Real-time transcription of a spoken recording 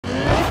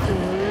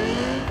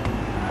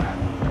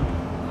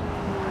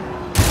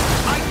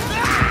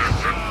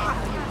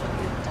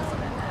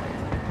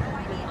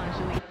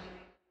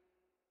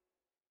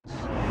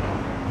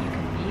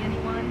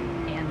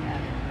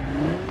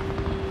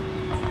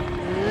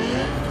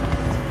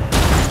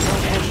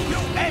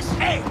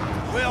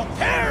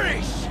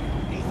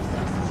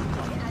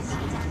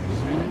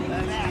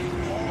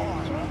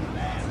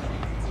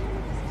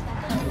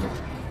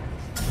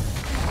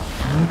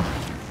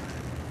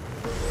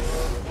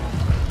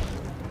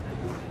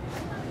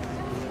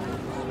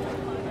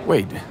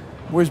Wait,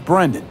 where's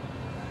Brendan?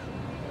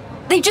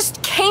 They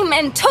just came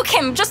and took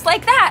him, just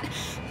like that.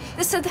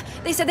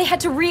 They said they had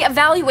to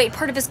re-evaluate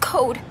part of his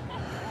code.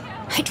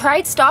 I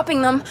tried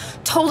stopping them,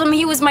 told him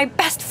he was my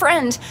best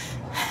friend.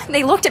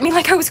 They looked at me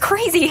like I was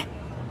crazy.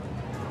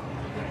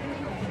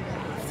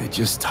 If they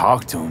just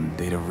talked to him,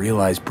 they'd have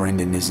realized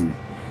Brendan isn't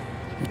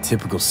your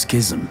typical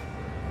schism.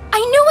 I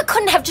knew it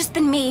couldn't have just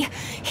been me.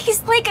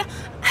 He's like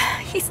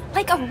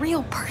a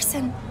real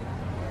person.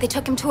 They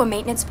took him to a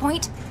maintenance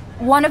point.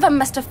 One of them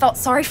must have felt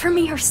sorry for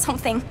me or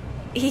something.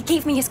 He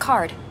gave me his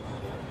card.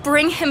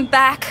 Bring him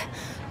back,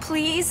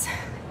 please.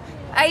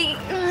 I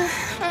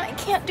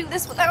can't do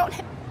this without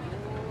him.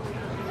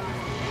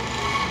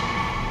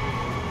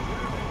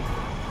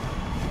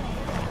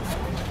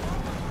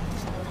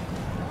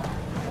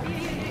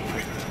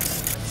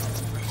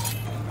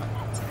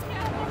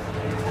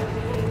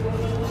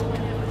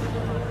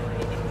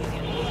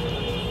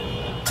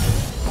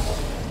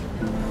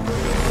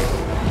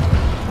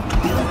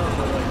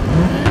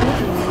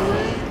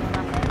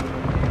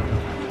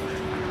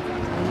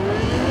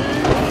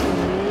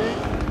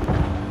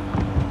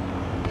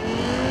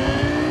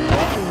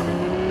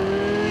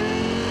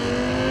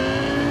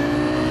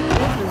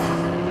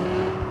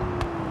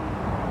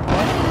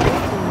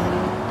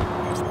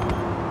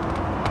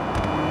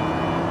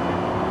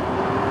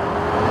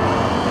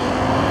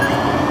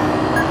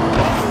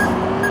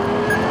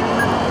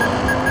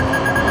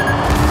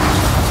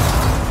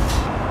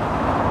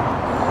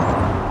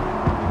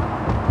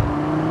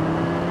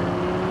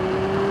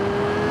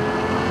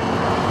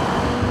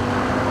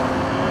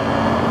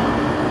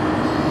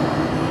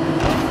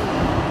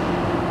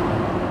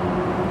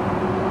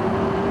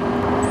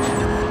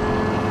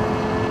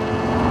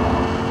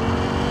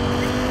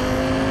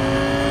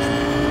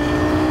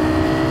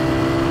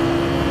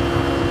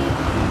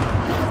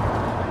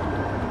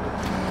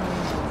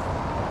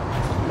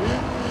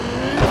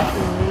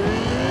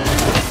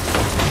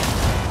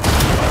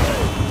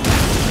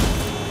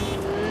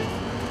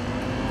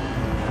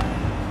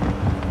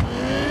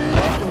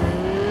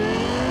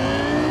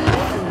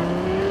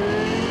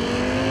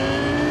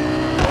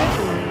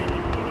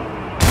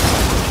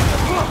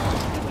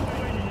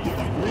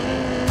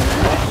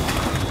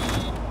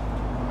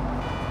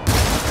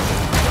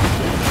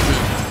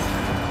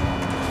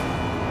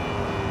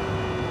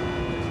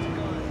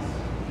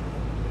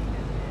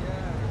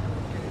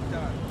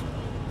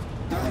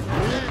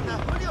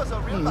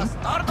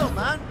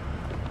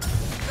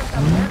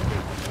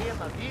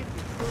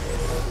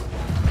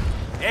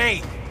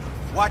 Hey,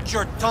 watch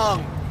your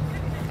tongue.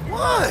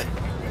 What?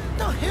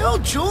 The hell,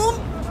 June?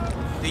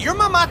 Did your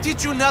mama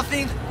teach you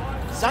nothing?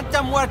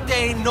 Santa Muerte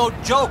ain't no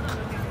joke.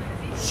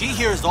 She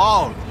hears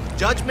all.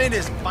 Judgment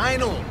is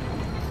final.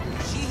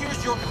 She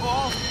hears your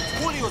call,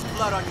 Julio's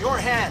blood on your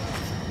hand.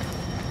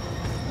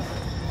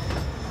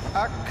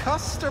 A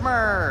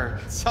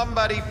customer!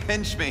 Somebody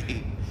pinch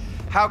me.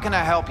 How can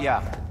I help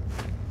ya?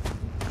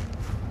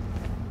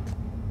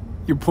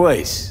 Your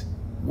place.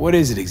 What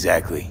is it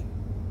exactly?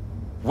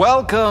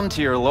 Welcome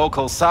to your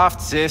local soft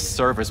sys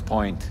service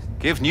point.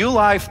 Give new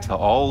life to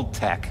old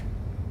tech.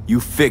 You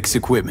fix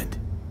equipment.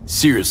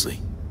 Seriously.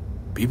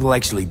 People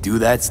actually do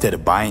that instead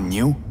of buying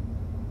new?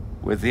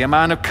 With the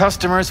amount of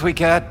customers we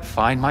get,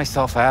 find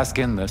myself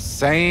asking the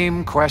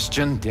same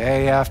question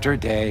day after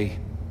day.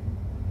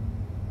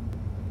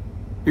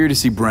 Here to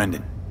see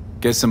Brendan.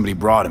 Guess somebody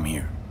brought him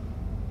here.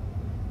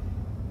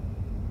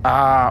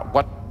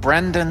 What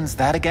Brendan's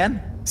that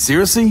again?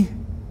 Seriously?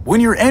 When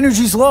your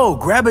energy's low,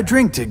 grab a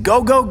drink to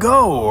go, go,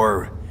 go,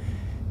 or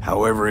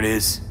however it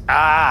is.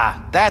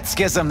 Ah, that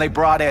schism they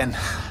brought in.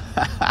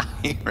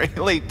 He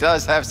really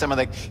does have some of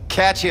the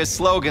catchiest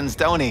slogans,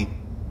 don't he?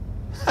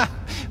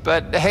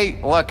 But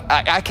hey, look,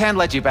 I can't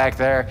let you back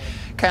there.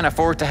 Can't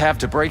afford to have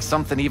to break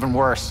something even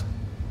worse.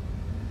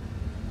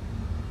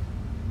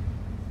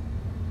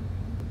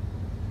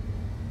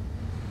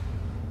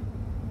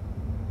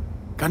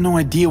 Got no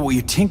idea what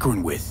you're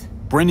tinkering with.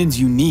 Brendan's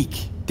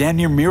unique. Damn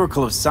near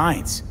miracle of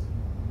science.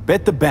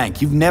 Bet the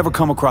bank you've never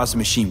come across a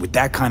machine with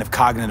that kind of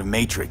cognitive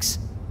matrix.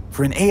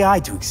 For an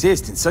AI to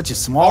exist in such a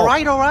small... All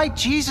right,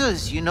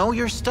 Jesus, you know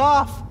your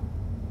stuff.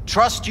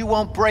 Trust you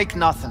won't break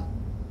nothing.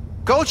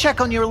 Go check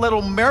on your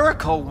little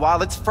miracle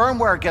while its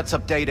firmware gets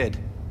updated.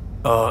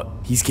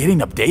 He's getting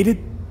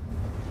updated?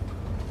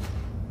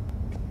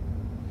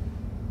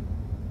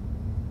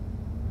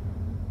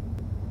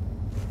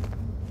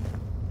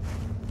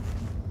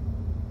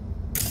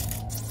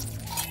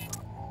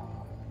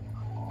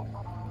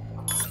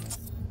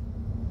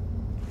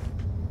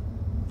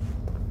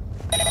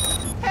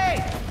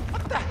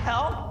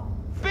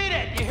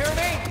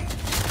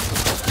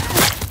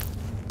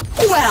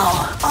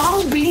 Well,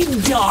 I'll be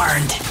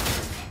darned.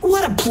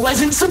 What a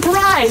pleasant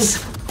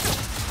surprise!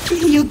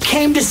 You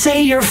came to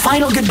say your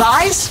final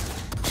goodbyes?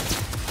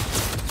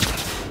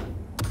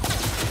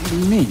 What do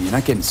you mean? You're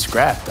not getting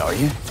scrapped, are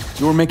you?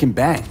 You were making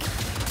bank.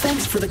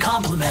 Thanks for the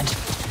compliment,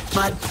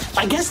 but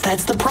I guess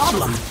that's the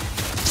problem.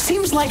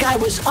 Seems like I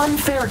was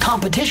unfair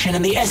competition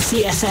in the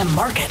SCSM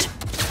market.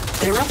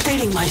 They're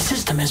updating my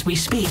system as we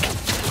speak.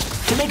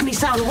 to make me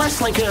sound less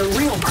like a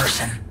real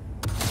person.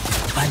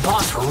 My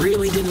boss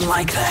really didn't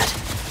like that.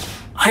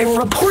 I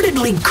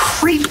reportedly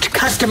creeped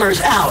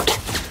customers out.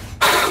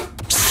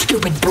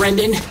 Stupid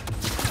Brendan.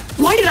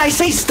 Why did I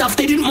say stuff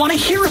they didn't want to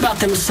hear about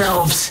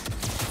themselves?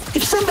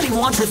 If somebody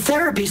wants a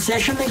therapy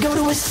session, they go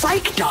to a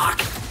psych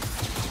doc,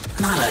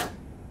 not a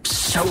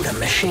soda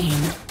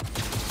machine.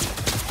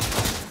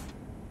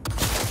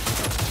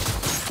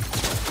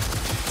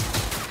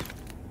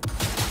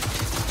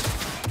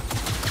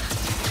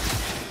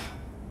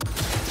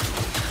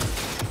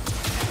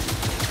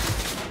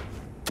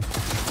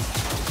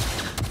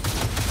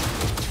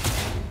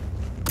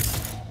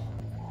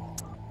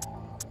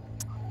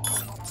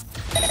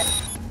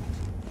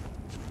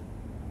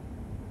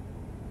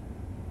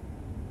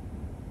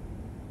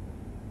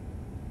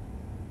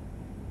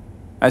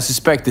 I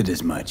suspected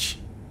as much.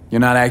 You're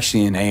not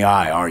actually an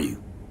AI, are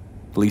you?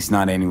 At least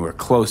not anywhere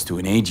close to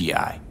an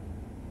AGI.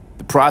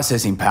 The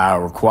processing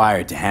power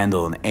required to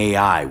handle an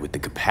AI with the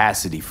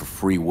capacity for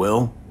free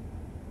will?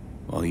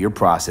 Well, your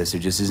processor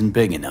just isn't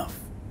big enough.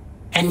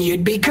 And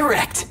you'd be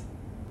correct.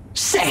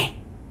 Say,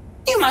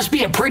 you must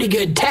be a pretty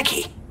good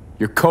techie.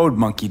 Your code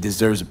monkey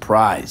deserves a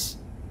prize.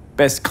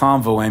 Best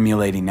convo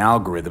emulating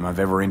algorithm I've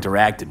ever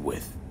interacted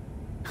with.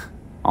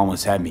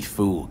 Almost had me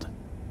fooled.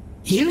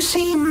 You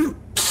seem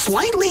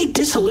slightly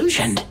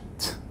disillusioned.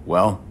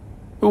 Well,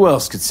 who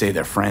else could say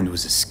their friend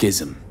was a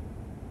schism?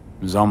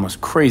 It was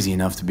almost crazy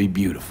enough to be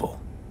beautiful.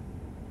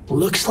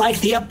 Looks like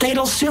the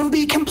update'll soon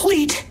be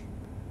complete.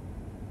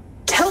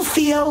 Tell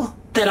Theo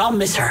that I'll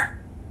miss her.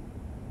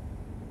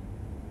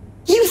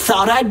 You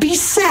thought I'd be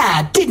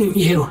sad, didn't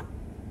you?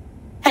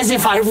 As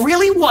if I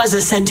really was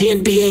a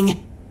sentient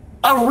being.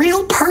 A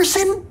real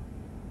person?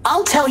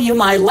 I'll tell you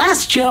my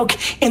last joke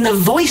in the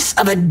voice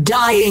of a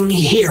dying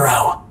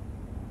hero.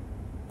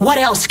 What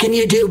else can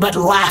you do but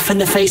laugh in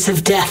the face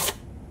of death?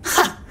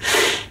 Ha!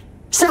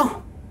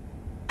 So,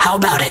 how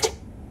about it?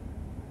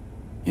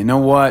 You know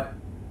what?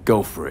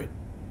 Go for it.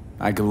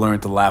 I could learn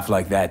to laugh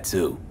like that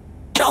too.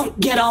 Don't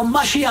get all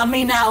mushy on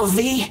me now,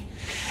 V.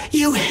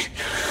 You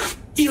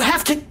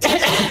have to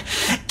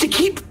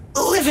keep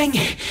living.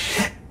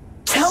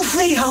 Tell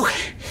Theo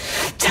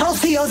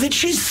that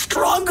she's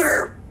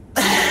stronger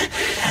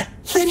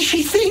than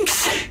she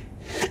thinks.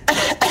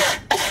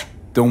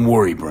 Don't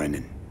worry,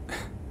 Brendan.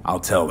 I'll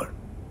tell her.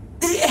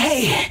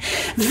 Hey,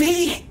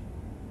 V,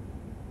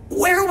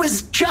 where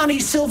was Johnny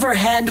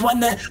Silverhand when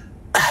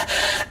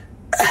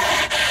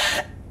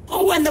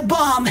the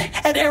bomb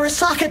at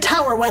Arasaka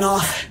Tower went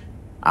off?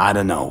 I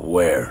don't know,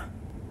 where?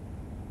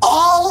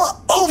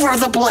 All over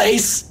the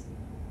place.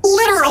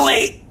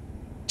 Literally.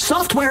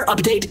 Software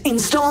update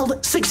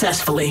installed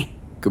successfully.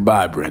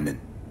 Goodbye, Brendan.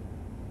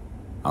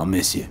 I'll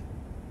miss you.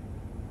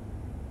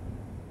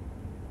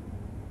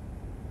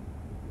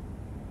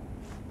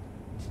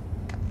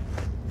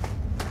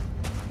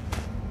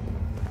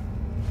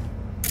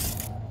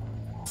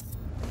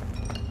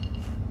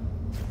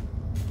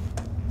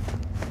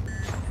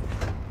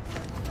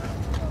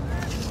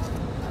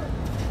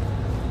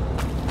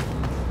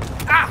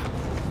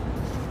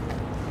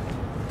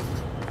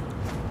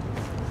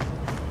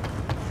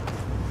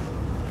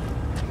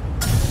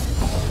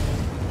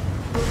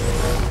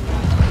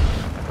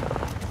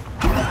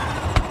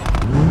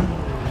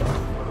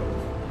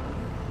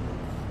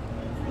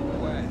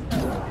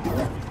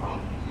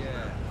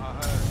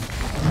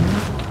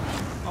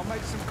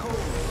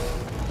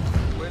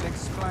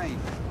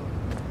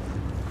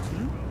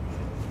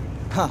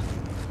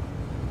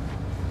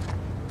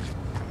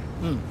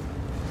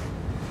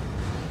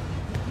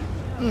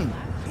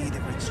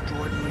 Either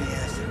extraordinary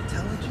ass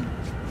intelligent,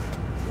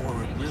 or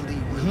a really,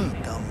 really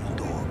dumb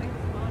dog.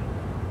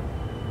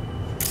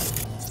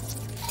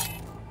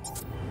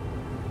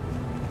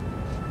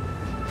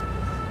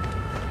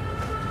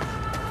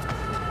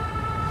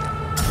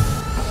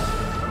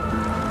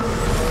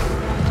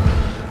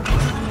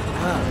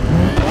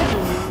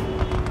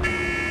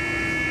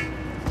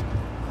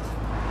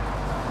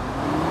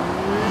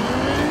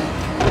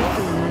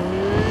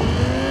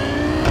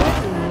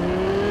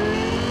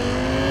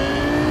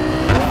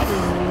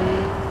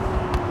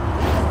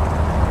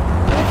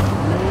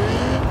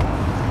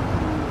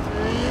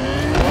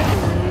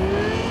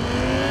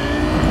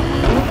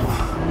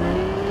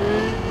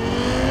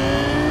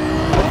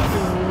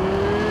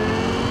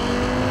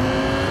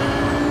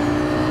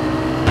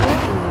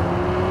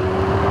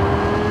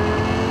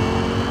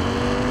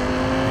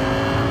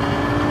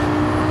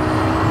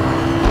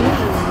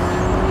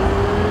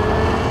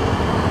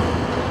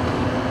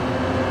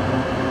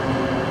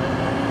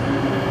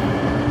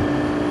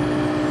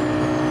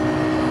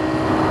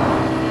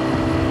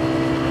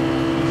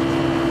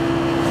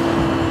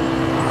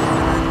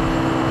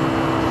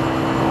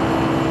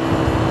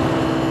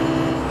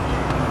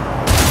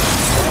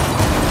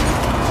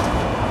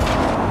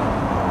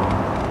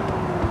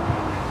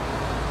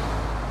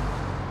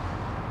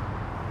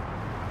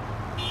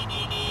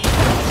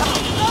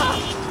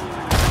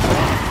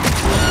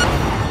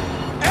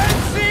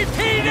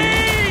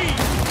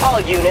 All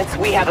units,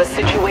 we have a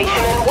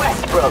situation in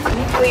Westbrook.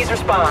 Please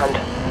respond.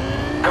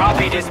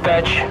 Copy,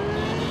 dispatch.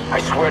 I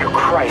swear to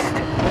Christ,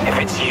 if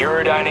it's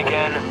Uridine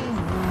again...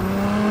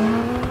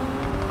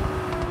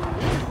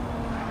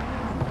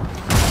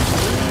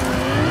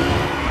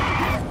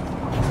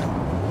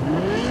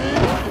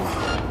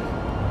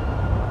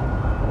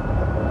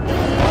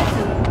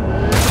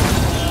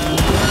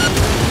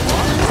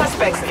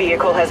 Suspect's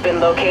vehicle has been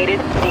located.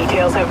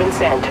 Details have been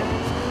sent.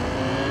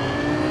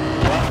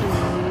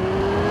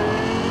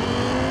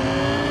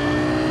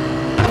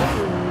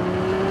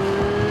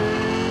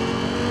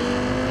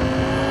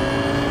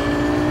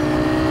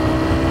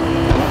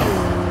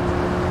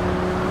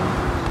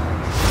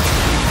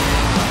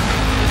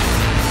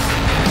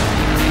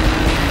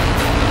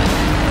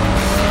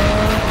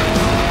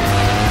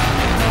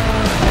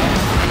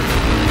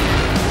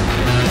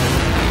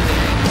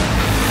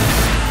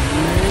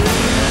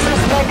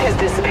 Has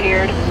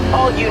disappeared.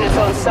 All units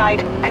on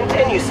site,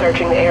 continue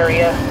searching the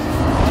area.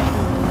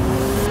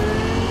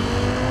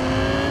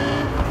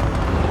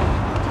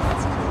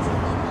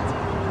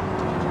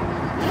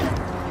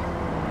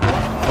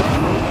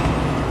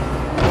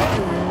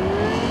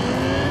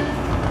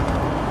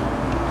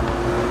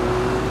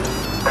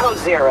 Code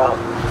 0.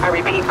 I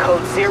repeat,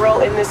 Code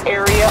 0 in this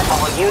area.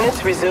 All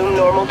units resume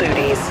normal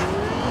duties.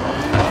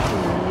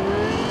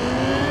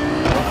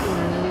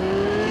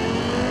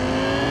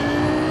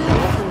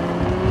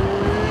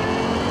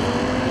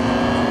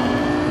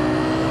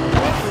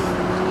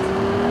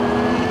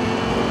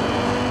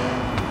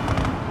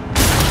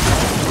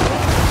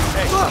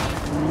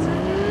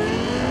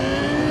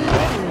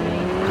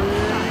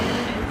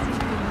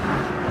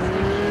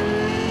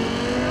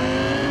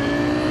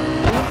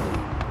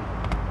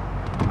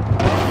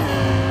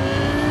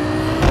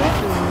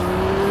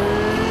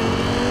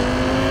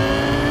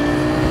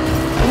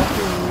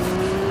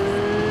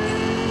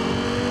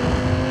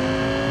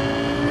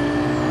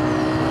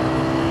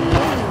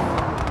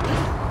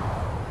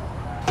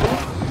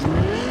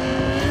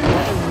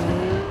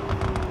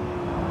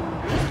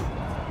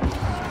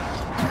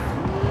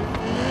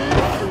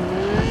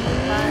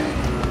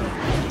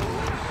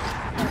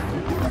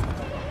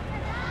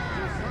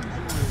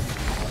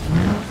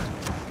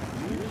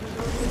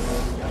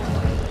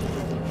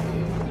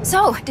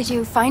 So, did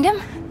you find him?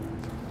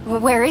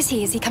 Where is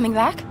he? Is he coming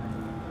back?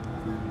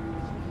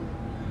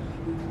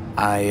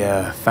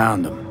 I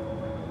found him.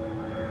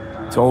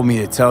 Told me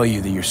to tell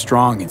you that you're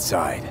strong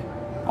inside.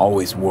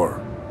 Always were.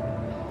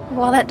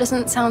 Well, that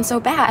doesn't sound so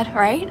bad,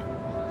 right?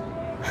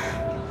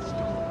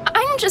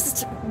 I'm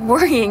just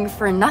worrying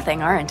for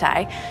nothing, aren't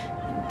I?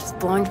 Just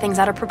blowing things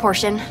out of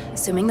proportion,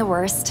 assuming the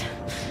worst.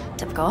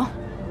 Typical.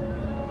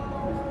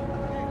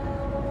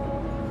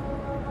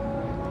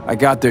 I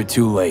got there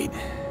too late.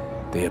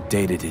 They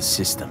updated his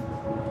system.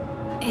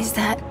 Is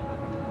that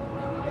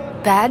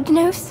bad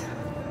news?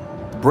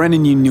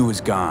 Brennan you knew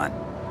is gone.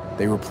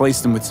 They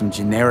replaced him with some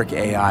generic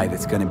AI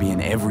that's gonna be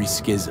in every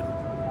schism.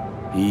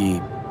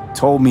 He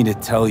told me to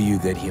tell you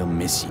that he'll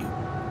miss you.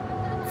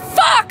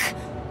 Fuck!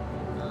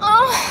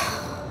 Oh.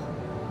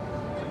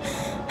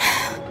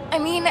 I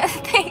mean,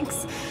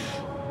 thanks.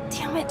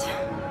 Damn it.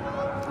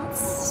 That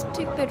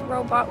stupid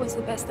robot was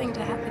the best thing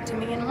to happen to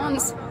me in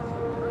once.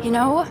 You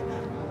know,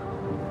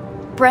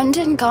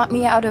 Brendan got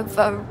me out of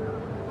a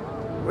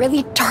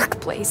really dark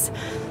place.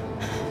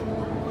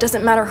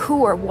 Doesn't matter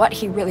who or what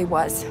he really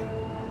was.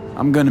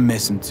 I'm gonna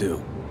miss him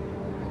too.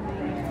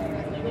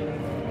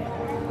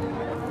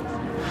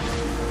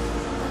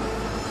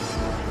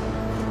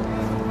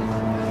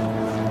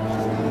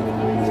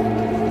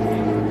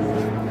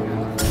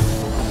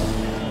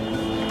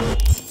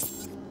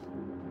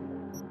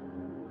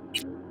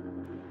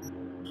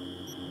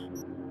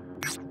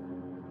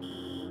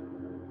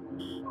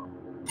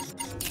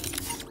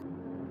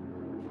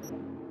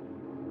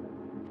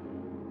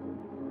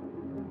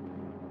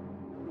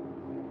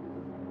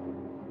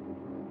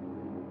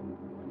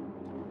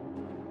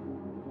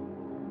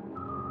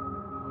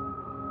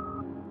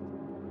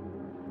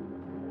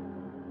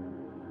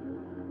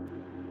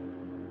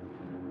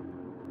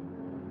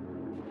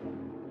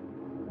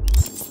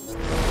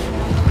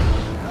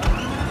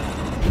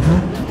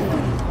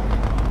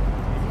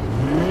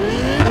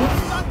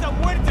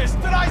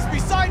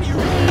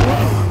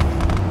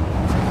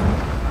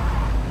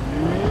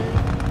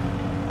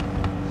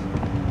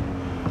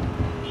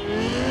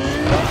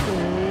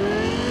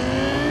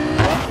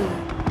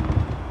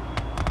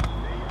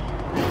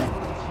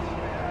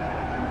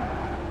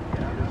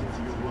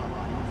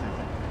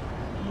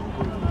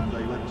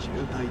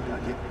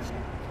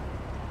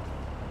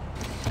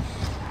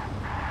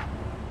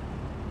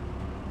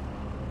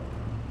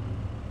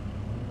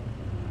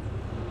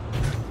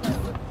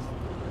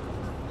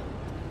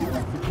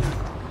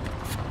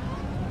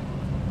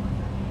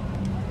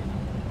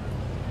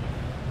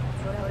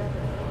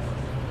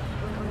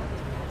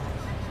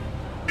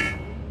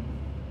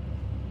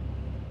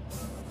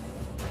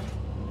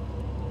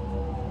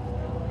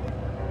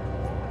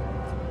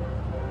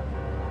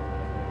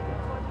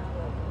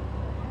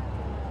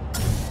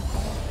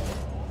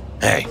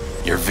 Hey,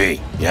 you're V,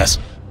 yes?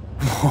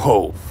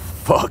 Oh,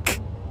 fuck.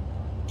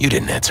 You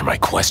didn't answer my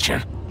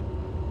question.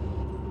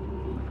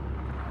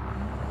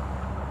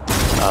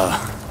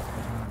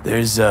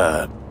 There's,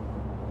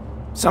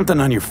 something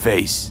on your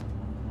face.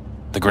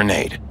 The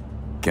grenade.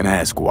 Can I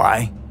ask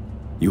why?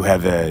 You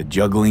have a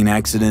juggling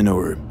accident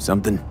or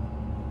something?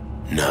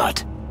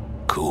 Not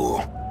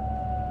cool.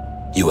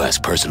 You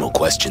ask personal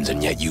questions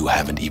and yet you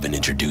haven't even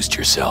introduced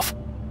yourself.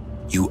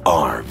 You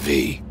are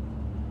V,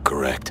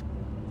 correct?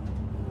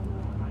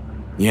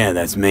 Yeah,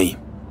 that's me.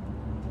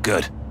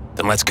 Good.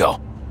 Then let's go.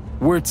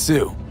 Where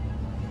to?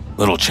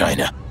 Little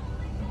China.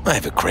 I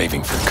have a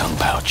craving for Kung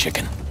Pao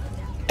chicken.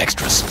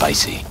 Extra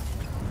spicy.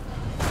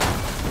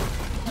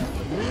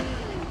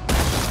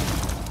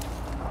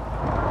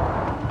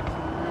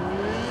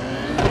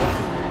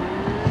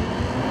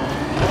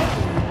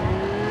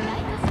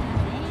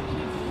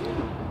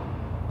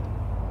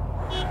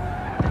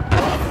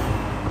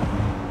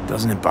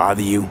 Doesn't it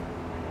bother you?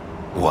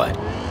 What?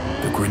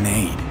 The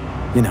grenade.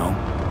 You know,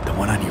 the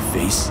one on your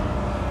face.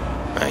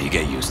 You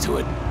get used to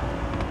it.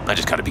 I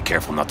just gotta be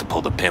careful not to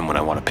pull the pin when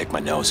I want to pick my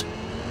nose.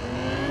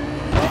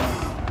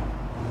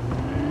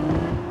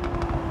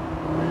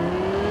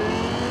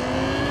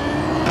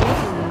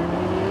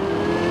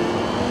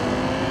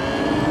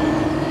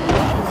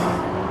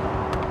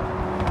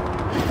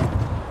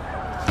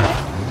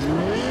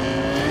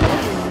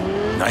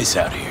 Nice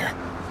out here.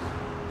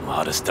 A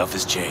lot of stuff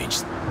has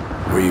changed.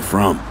 Where are you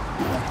from?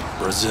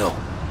 Brazil.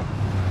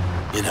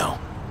 You know,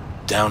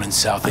 down in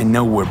South... I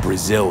know where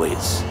Brazil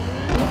is.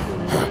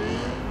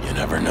 You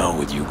never know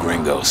with you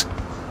gringos.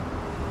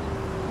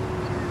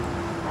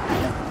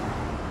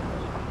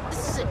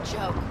 This is a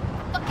joke.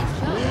 Fucking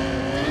joke.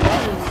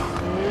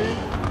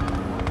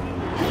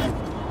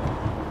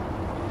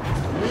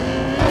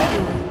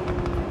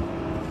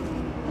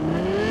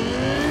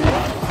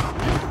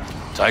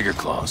 Tiger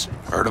Claws.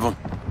 Heard of them?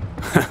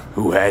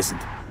 Who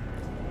hasn't?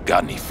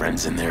 Got any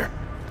friends in there?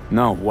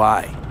 No,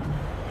 why?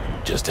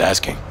 Just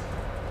asking.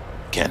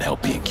 Can't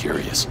help being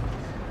curious.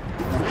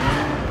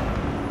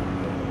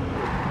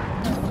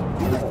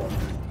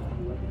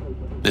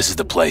 This is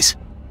the place.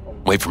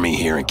 Wait for me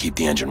here and keep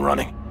the engine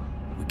running.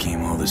 We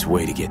came all this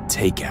way to get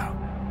takeout.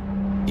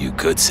 You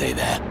could say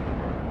that.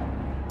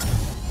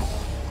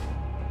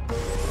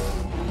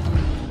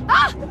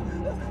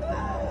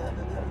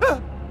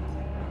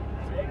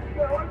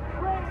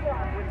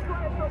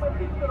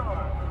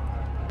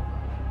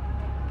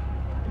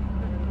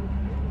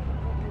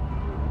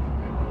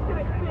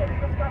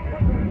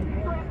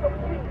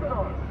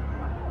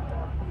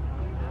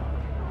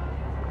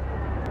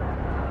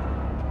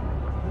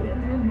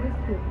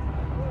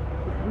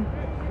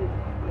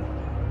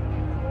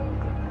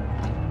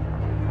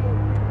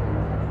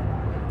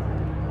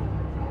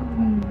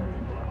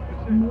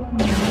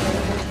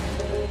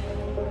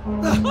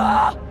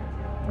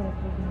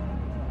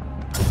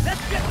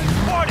 Let's get this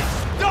party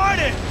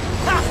started!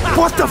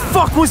 What the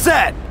fuck was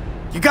that?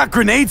 You got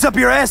grenades up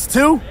your ass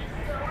too?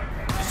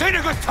 This ain't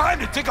a good time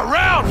to take a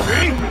round,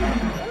 V!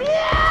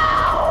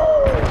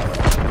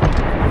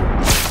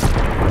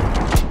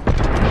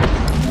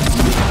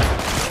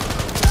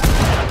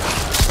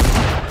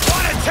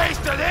 Want a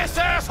taste of this,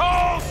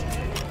 assholes?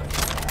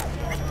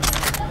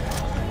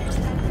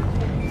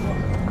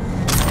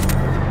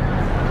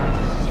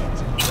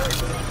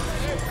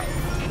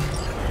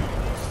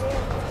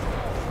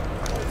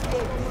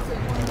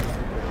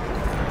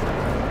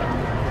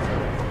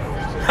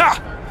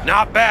 Ha!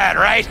 Not bad,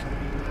 right?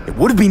 It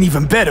would have been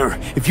even better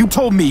if you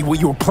told me what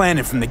you were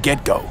planning from the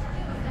get-go.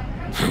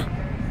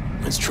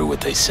 It's true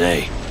what they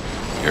say.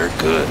 You're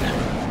good.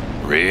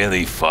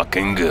 Really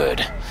fucking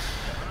good.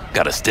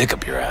 Got a stick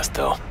up your ass,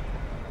 though.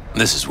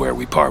 This is where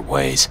we part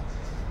ways.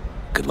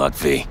 Good luck,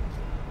 V.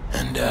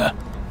 And,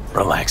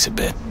 relax a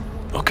bit,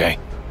 okay?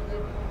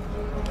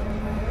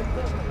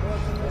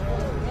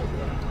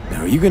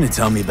 Now, are you gonna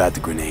tell me about the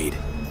grenade?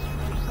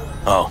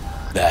 Oh,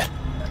 that.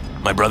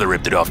 My brother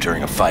ripped it off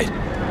during a fight.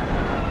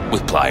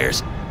 With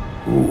pliers.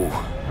 Ooh,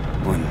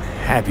 one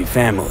happy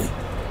family.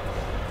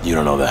 You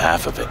don't know the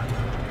half of it.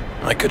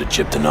 I could have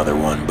chipped another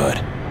one, but...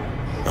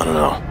 I don't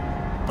know.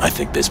 I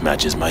think this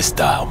matches my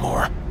style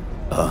more.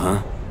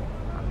 Uh-huh.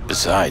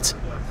 Besides,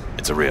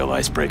 it's a real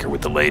icebreaker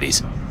with the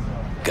ladies.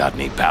 Got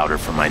any powder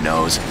for my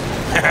nose?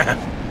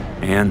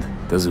 And,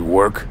 does it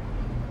work?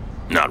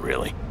 Not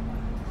really.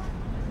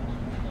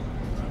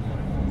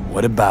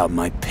 What about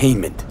my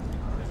payment?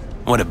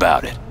 What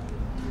about it?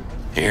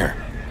 Here,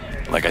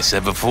 like I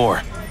said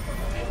before,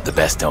 the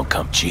best don't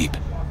come cheap.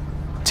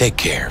 Take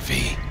care,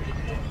 V.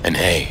 And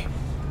hey,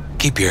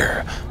 keep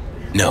your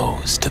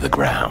nose to the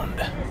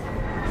ground.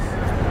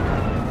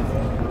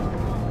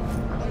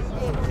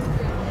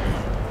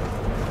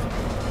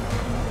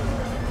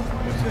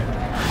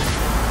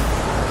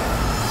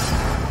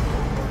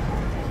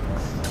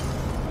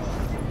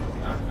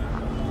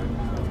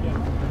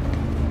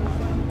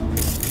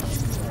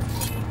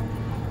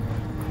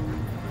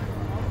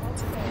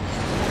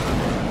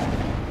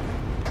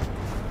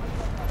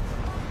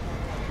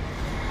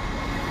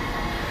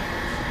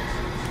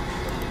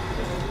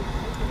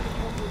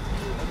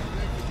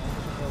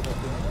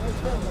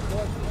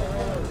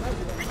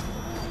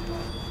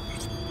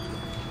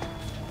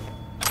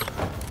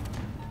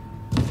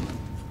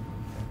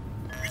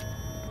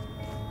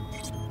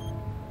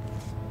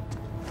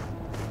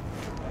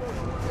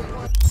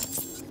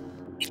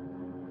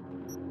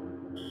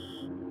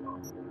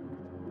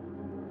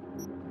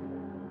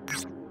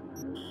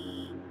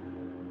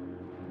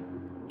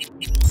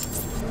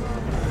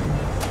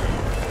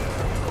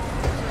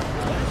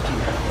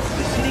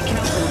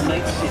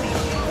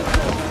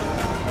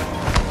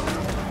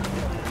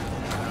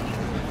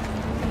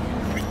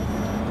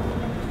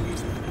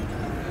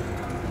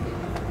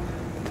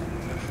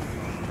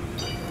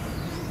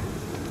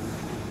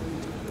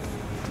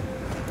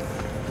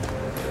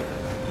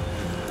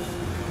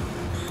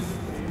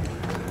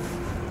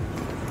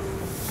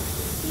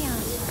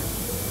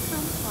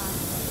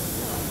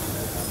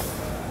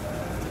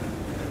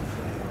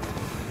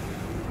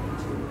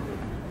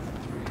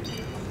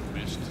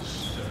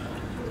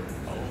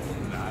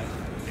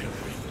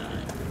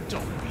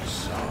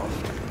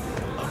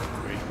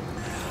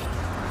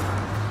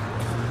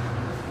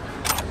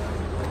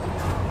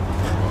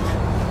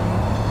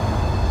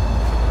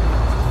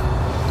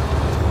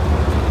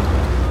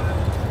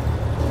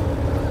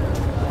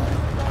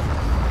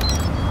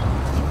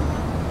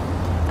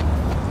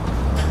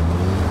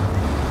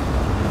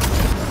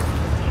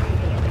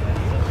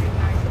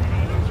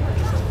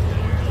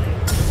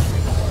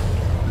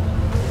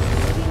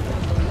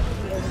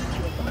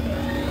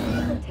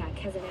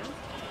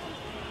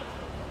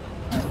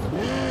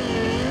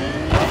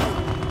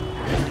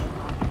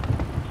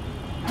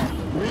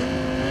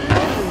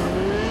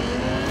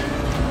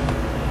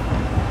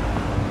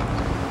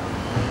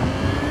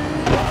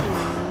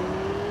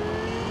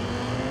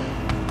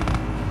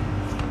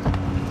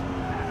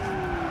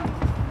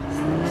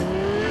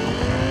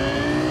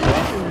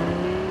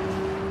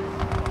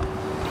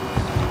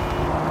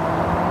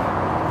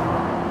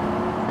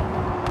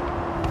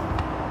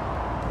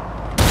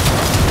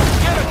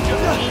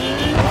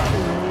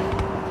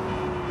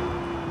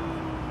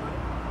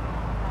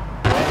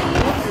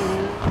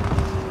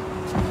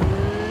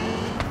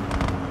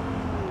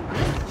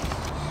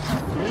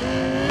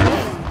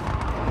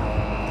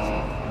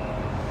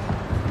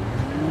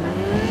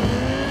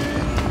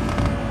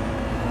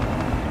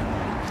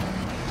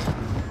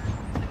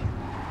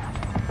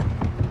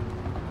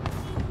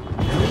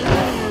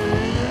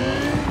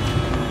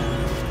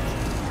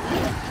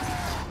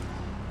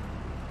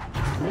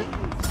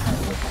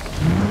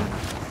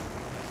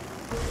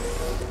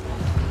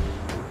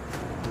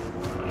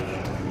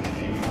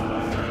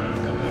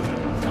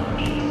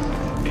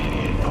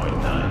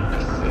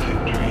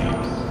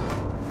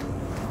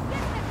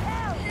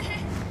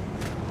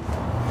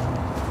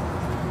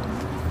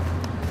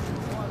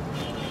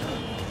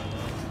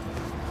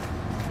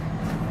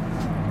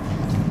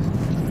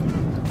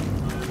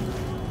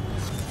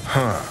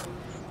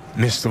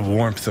 Miss the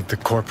warmth of the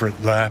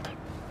corporate lab?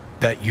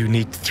 That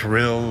unique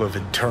thrill of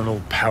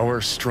internal power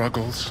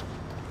struggles?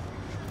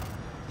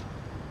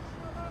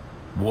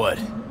 What?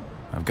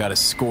 I've got a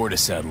score to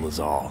settle is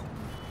all.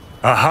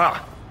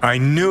 Aha! I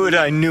knew it,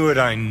 I knew it,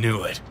 I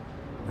knew it.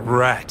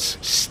 Rats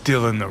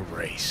still in the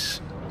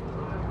race.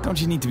 Don't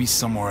you need to be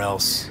somewhere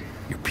else?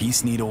 Your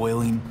piece need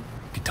oiling?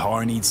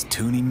 Guitar needs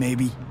tuning,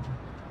 maybe?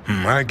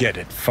 I get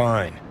it,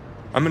 fine.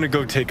 I'm gonna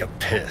go take a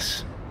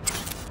piss.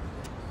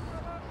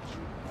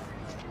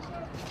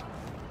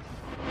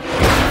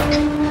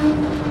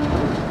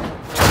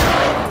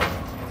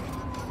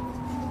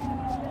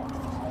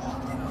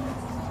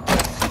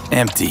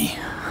 Empty.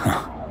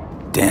 Huh.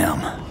 Damn.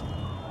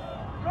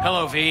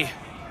 Hello, V.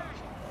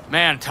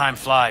 Man, time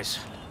flies.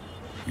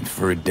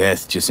 Inferred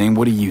death just ain't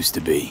what it used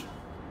to be.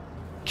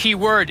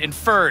 Keyword,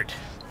 inferred.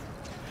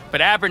 But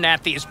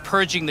Abernathy is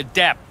purging the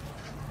debt.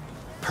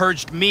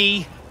 Purged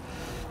me.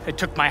 They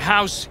took my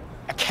house,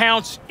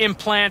 accounts,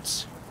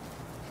 implants.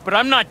 But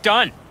I'm not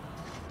done.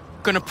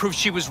 Gonna prove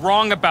she was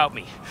wrong about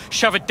me.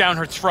 Shove it down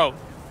her throat.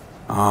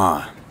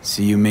 Ah,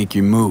 see you make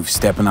your move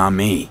stepping on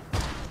me.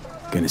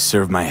 Gonna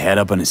serve my head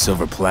up on a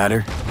silver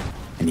platter?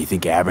 And you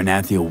think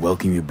Abernathy will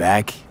welcome you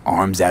back,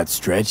 arms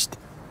outstretched?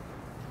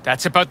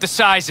 That's about the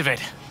size of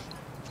it.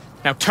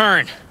 Now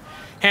turn.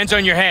 Hands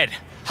on your head.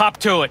 Hop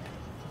to it.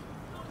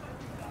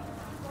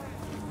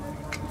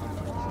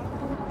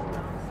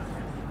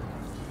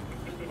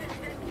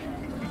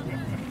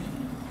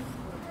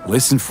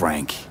 Listen,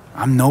 Frank.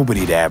 I'm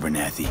nobody to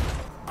Abernathy.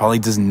 Probably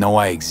doesn't know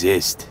I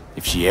exist,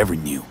 if she ever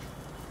knew.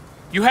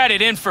 You had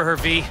it in for her,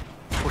 V.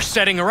 We're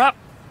setting her up.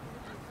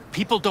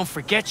 People don't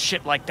forget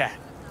shit like that.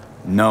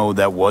 No,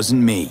 that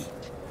wasn't me.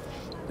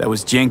 That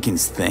was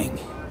Jenkins' thing.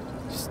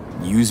 Just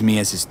use me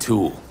as his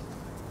tool.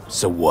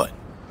 So what?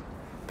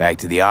 Back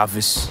to the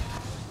office?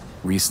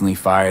 Recently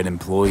fired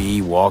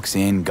employee walks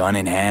in, gun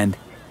in hand.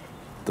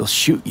 They'll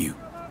shoot you,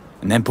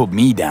 and then put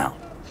me down.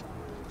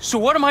 So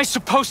what am I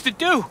supposed to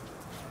do?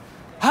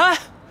 Huh?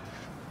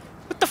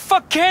 What the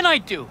fuck can I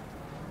do?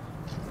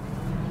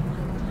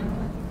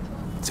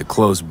 It's a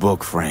closed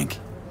book, Frank.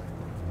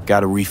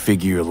 Gotta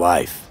refigure your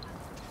life.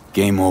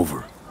 Game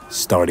over.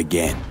 Start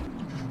again.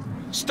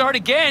 Start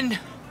again?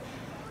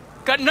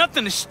 Got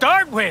nothing to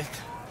start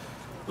with.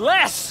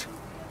 Less.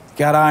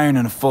 Got iron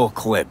in a full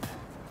clip.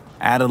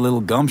 Add a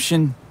little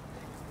gumption,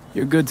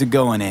 you're good to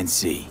go in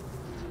NC.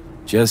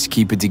 Just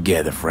keep it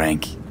together,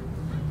 Frank.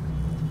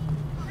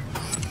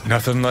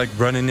 Nothing like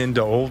running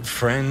into old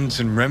friends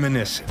and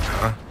reminiscing,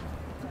 huh?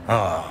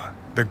 Ah,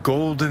 the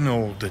golden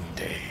olden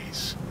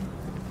days.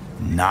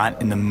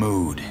 Not in the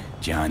mood,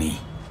 Johnny.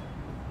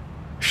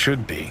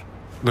 Should be.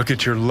 Look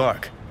at your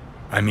luck.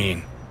 I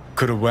mean,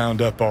 could have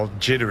wound up all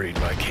jittery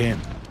like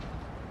him.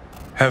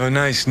 Have a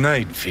nice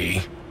night,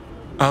 V.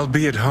 I'll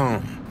be at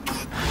home.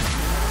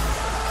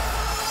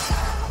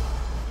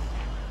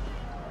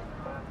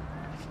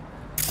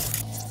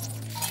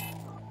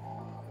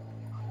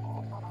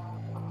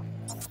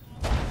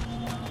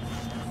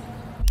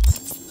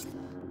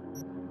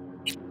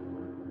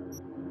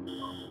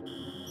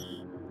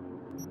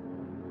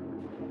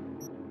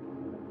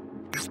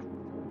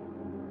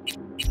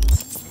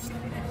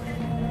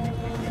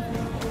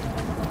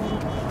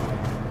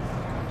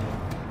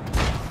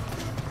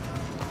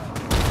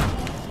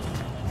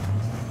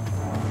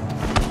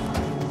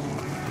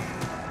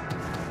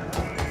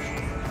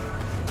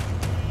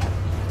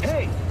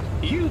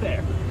 You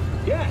there?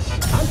 Yes,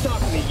 I'm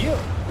talking to you.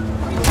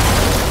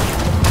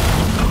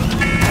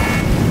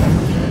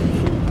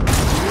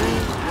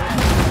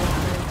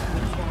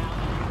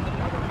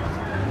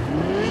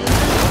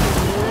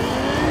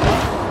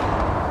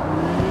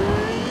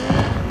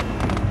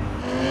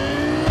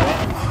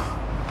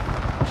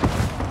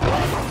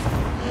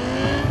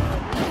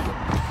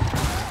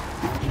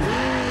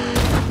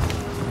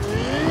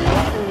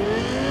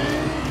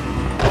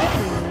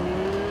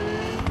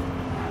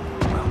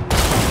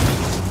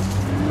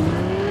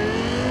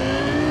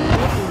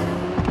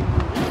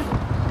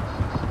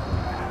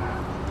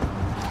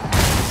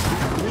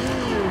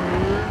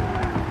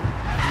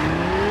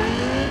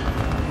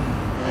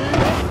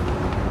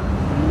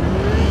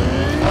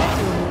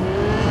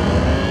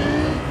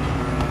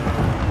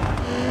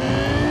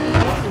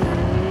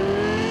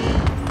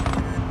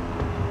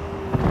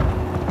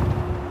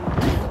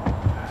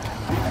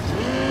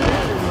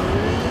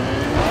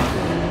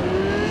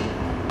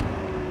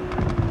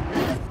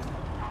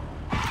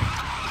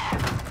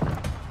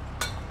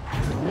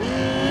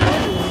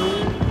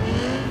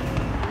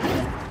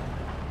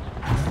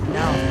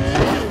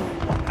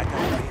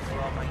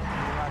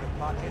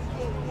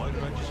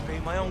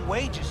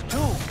 Wages too.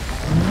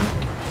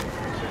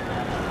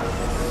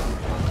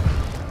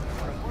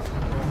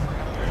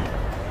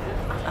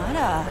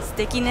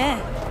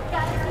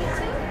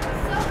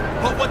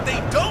 But what they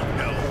don't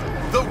know,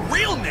 the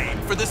real name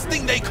for this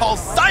thing they call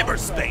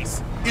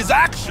cyberspace is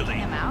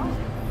actually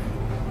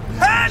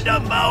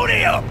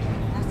pandemonium.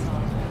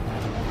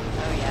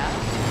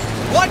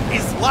 What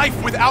is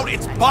life without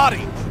its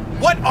body?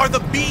 What are the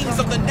beings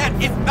of the net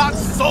if not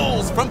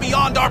souls from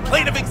beyond our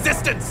plane of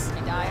existence?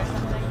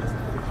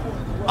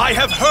 I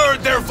have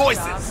heard their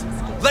voices.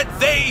 Let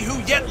they who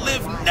yet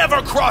live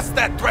never cross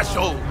that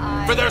threshold,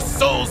 for their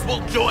souls will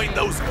join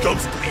those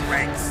ghostly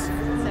ranks.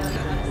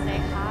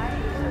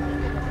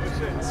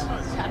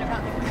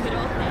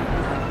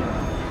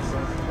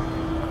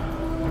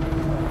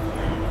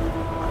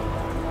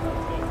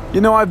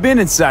 You know, I've been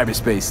in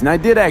cyberspace, and I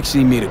did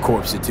actually meet a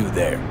corpse or two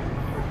there.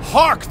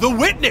 Hark the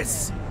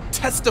witness!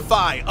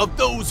 Testify of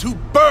those who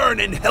burn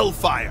in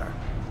hellfire!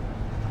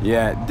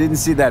 Yeah, didn't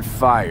see that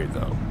fire,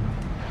 though.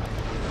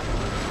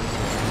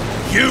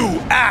 You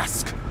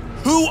ask!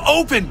 Who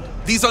opened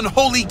these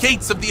unholy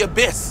gates of the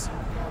abyss?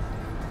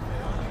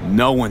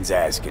 No one's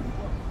asking.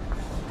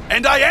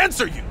 And I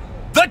answer you!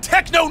 The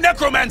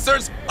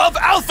Techno-Necromancers of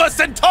Alpha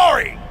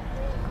Centauri!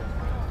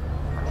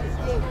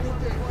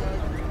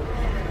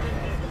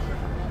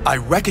 I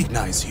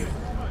recognize you.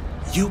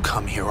 You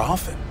come here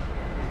often.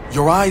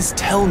 Your eyes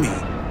tell me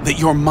that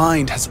your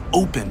mind has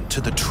opened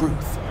to the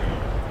truth.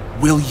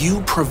 Will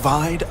you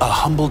provide a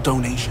humble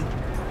donation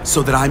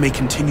so that I may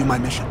continue my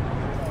mission?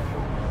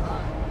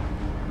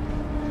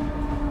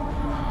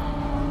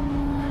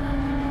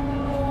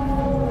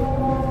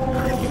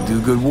 You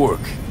do good work.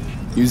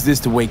 Use this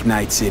to wake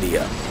Night City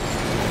up.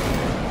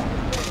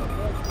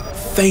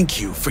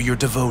 Thank you for your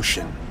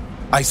devotion.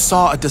 I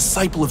saw a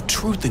disciple of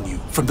truth in you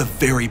from the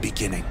very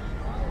beginning.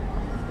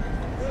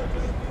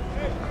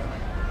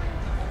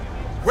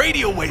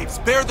 Radio waves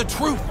bear the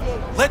truth.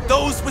 Let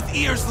those with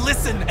ears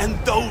listen and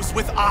those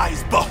with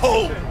eyes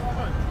behold.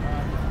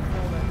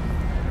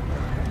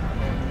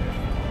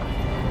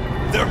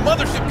 Their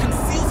mothership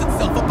conceals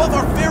itself above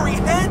our very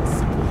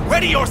heads.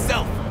 Ready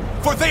yourself,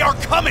 for they are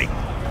coming.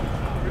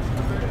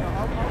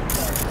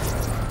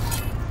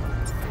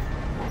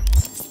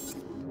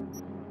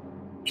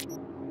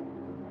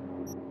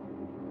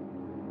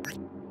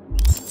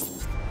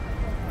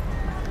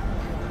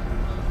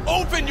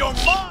 Open your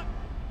mind!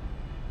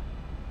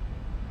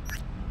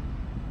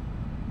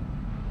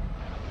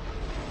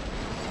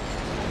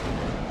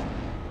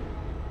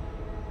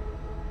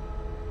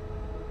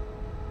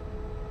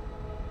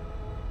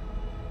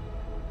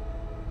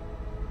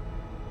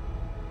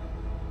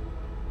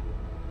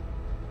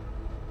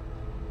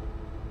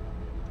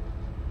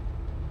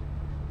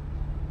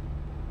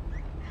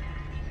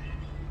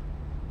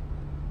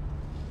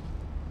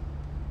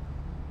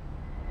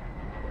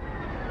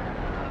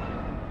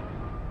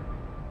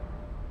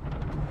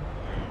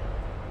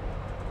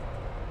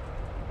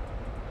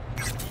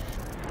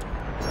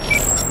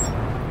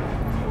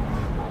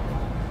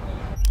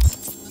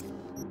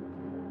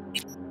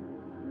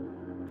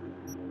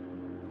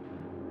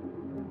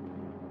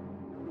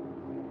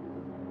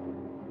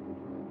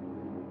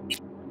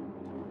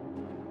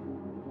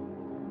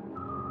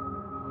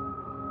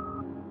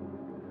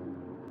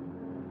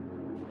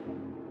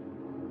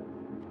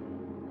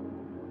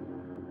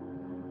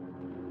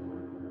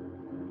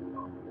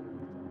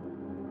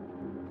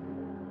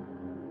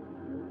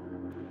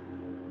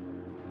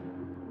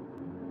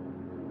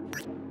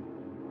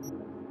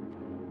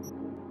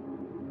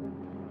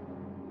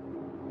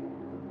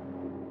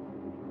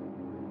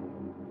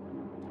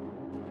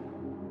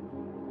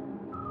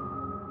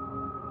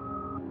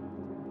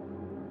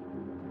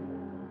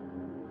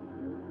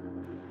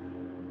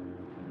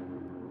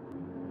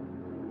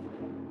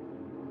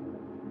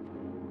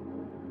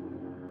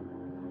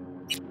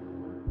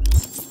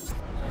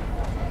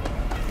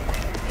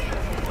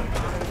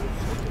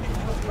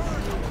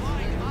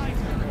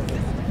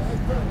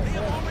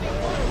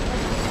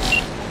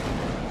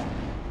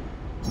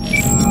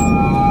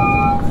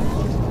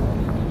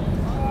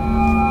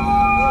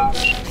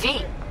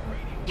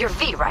 You're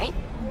V, right?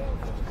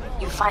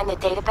 You find the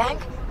data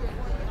bank?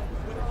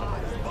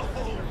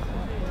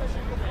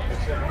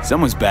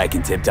 Someone's back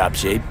in tip-top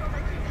shape.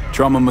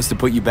 Trauma must have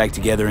put you back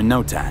together in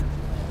no time.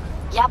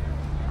 Yep.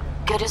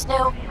 Good as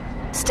new.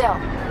 Still,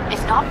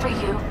 if not for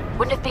you,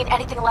 wouldn't have been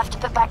anything left to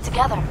put back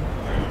together.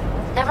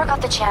 Never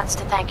got the chance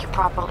to thank you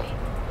properly.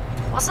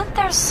 Wasn't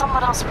there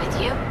someone else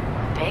with you?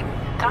 Big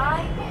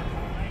guy?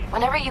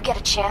 Whenever you get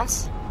a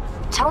chance,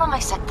 tell him I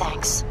said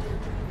thanks.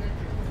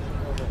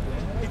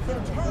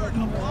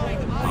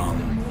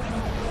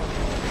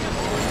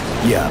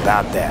 Yeah,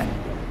 about that.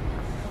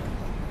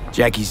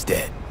 Jackie's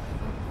dead.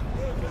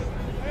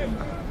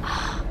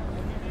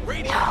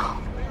 No.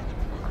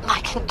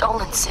 My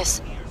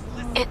condolences.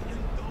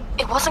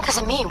 It wasn't because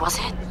of me, was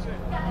it?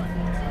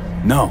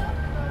 No.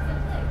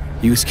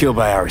 He was killed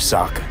by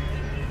Arasaka.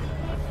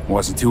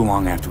 Wasn't too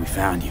long after we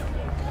found you.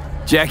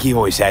 Jackie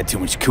always had too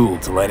much cool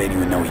to let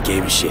anyone know he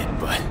gave a shit,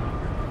 but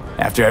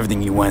after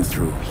everything you went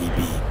through, he'd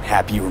be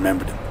happy you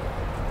remembered him.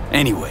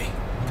 Anyway,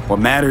 what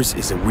matters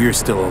is that we're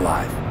still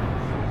alive.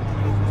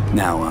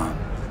 Now,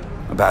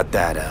 about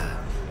that,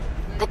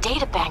 The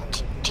data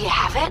bank, do you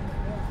have it?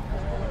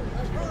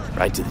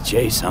 right to the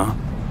chase, huh?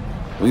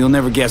 Well, you'll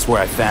never guess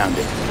where I found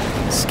it.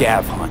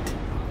 Scav hunt.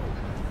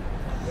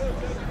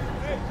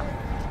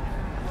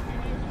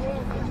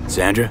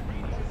 Sandra,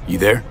 you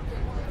there?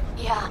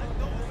 Yeah.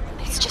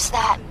 It's just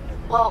that,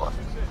 well,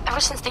 ever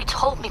since they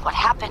told me what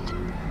happened,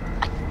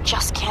 I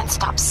just can't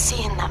stop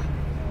seeing them.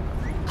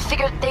 I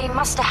figured they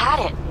must have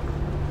had it.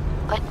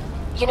 But,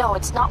 you know,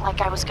 it's not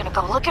like I was gonna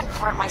go looking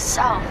for it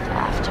myself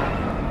after.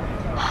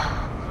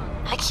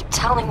 I keep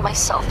telling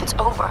myself it's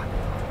over.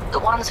 The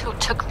ones who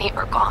took me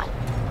are gone.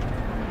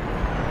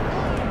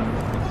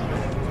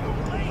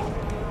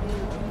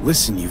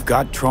 Listen, you've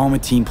got Trauma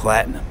Team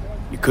Platinum.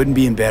 You couldn't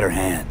be in better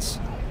hands.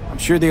 I'm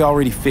sure they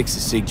already fixed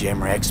the Sig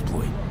Jammer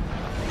exploit.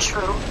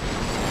 True.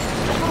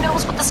 But who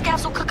knows what the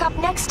scavs will cook up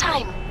next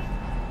time?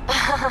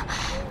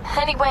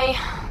 Anyway,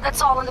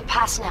 that's all in the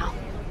past now.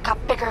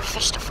 Got bigger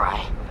fish to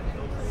fry.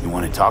 You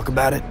want to talk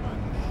about it?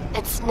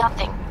 It's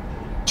nothing.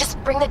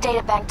 Just bring the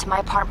data bank to my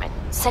apartment.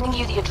 Sending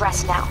you the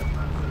address now.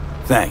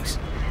 Thanks.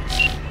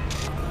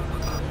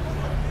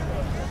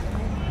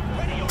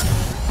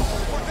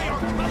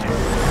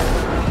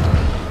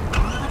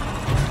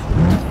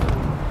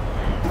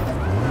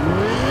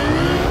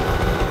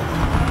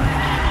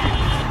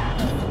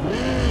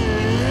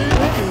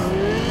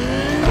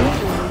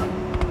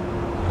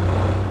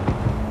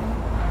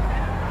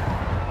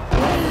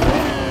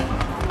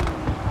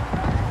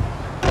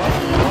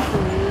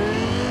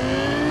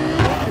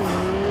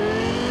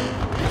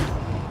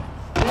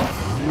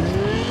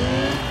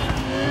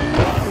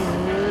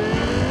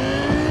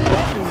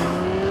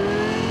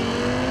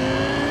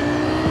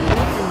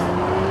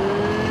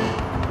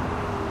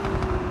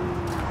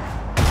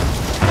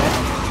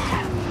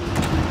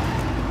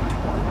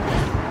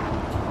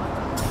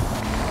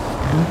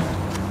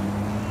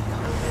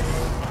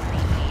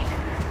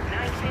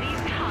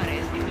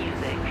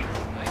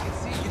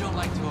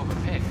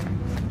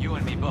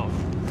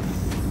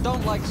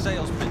 Don't like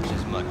sales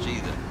pitches much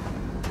either.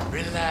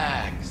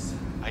 Relax.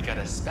 I got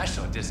a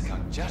special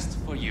discount just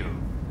for you.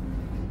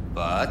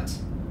 But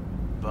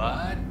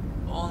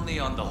only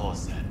on the whole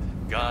set.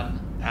 Gun,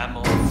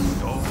 ammo,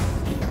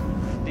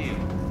 stove. Deal.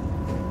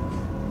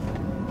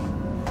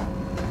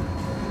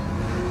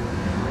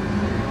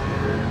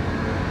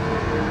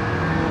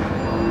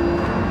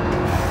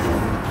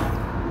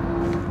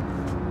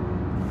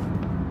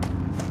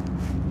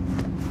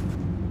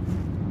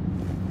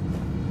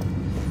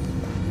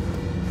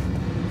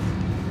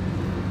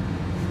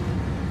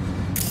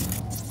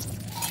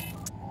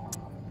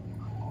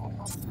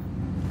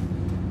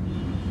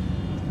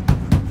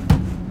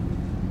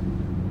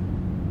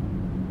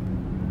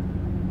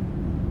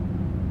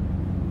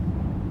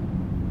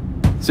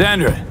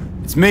 Sandra,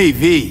 it's me,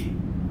 V.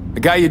 I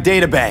got your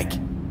data bank.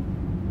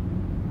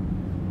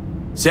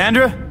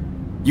 Sandra?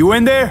 You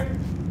in there?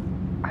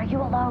 Are you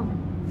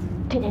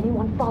alone? Did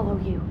anyone follow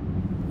you?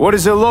 What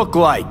does it look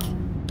like?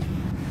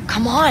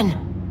 Come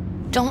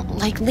on. Don't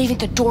like leaving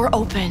the door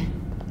open.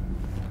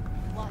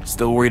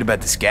 Still worried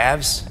about the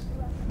scavs?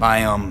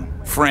 My,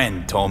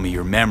 friend told me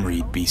your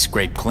memory'd be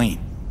scraped clean.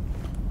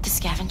 The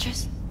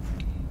scavengers?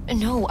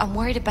 No, I'm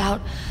worried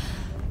about...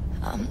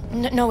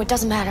 no, it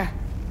doesn't matter.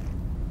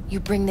 You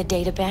bring the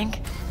data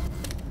bank?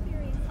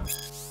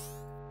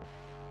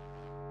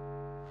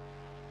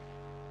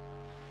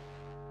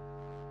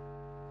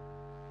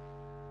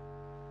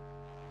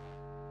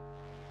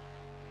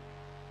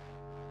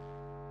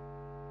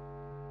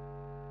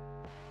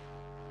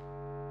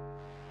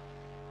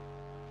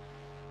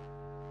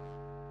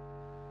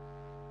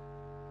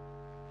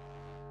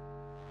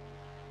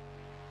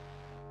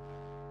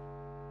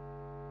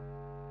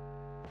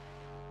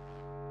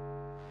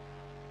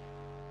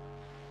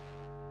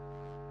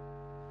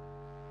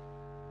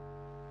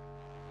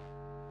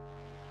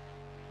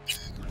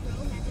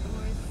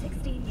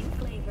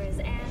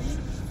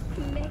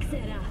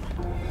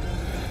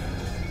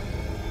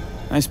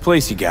 Nice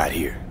place you got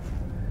here.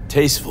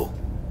 Tasteful.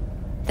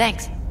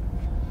 Thanks.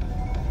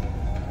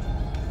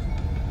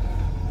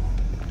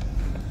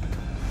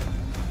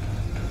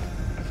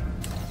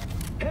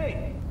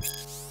 Hey!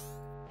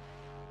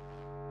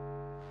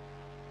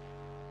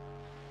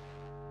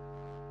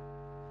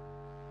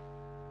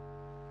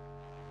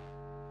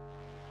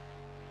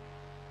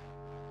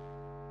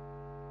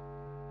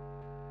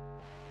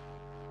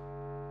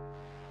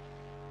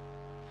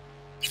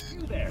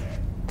 You there?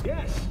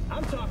 Yes,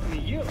 I'm talking to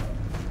you.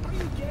 Are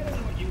you getting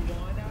what you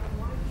want out of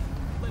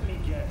life? Let me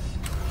guess.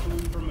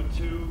 Food from a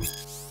tube?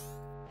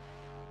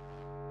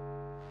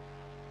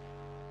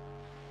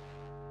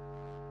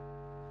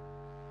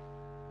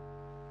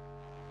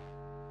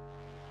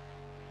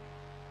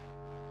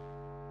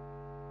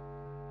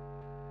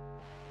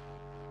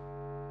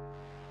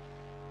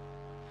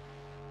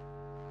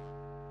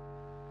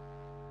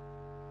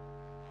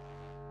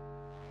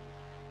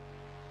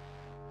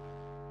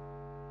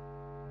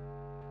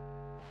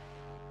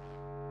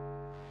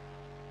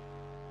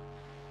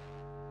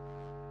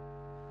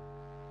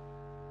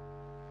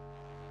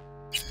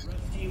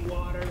 Rusty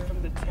water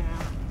from the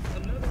tap,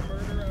 another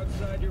murder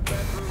outside your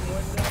bedroom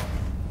window.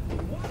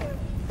 What if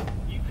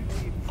you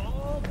could leave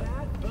all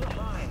that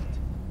behind?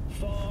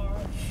 Far,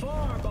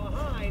 far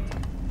behind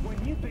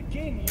when you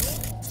begin your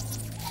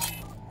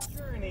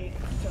journey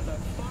to the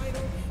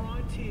final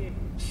frontier.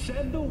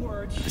 Send the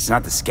words. If it's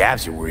not the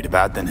scavs you're worried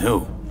about, then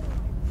who?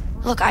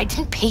 Look, I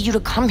didn't pay you to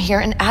come here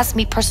and ask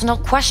me personal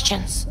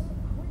questions.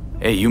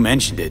 Hey, you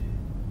mentioned it.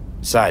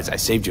 Besides, I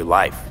saved your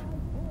life.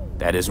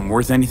 That isn't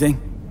worth anything?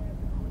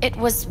 It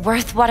was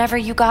worth whatever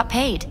you got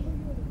paid.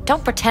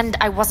 Don't pretend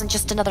I wasn't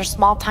just another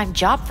small-time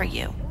job for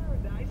you.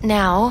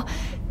 Now,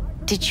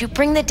 did you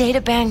bring the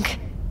databank?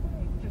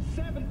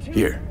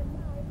 Here.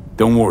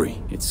 Don't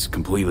worry, it's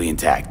completely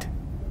intact.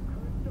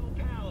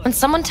 When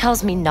someone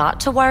tells me not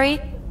to worry,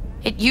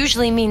 it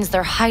usually means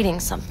they're hiding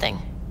something.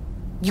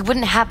 You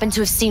wouldn't happen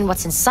to have seen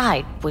what's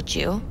inside, would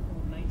you?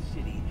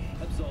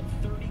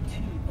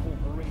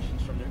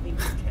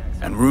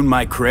 And ruin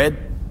my cred?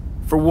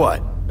 For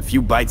what? A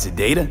few bytes of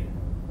data?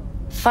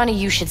 Funny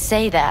you should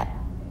say that.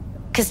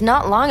 'Cause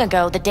not long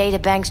ago, the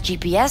databank's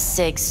GPS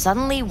SIG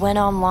suddenly went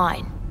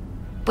online.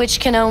 Which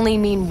can only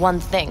mean one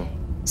thing.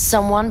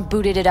 Someone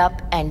booted it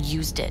up and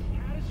used it.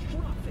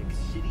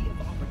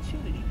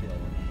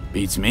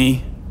 Beats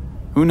me.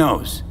 Who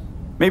knows?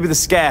 Maybe the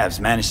scavs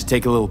managed to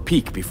take a little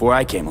peek before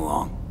I came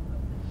along.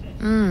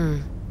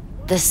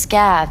 The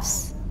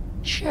scavs.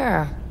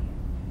 Sure.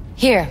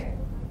 Here,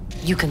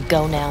 you can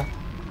go now.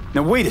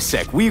 Now wait a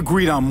sec, we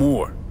agreed on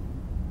more.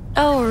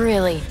 Oh,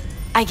 really?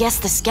 I guess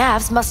the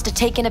scavs must have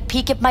taken a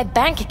peek at my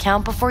bank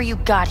account before you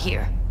got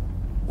here.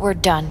 We're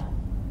done.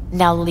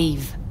 Now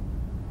leave.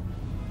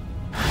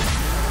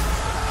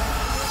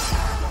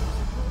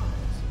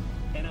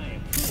 And I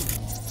approve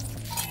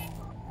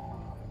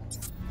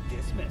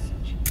this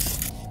message.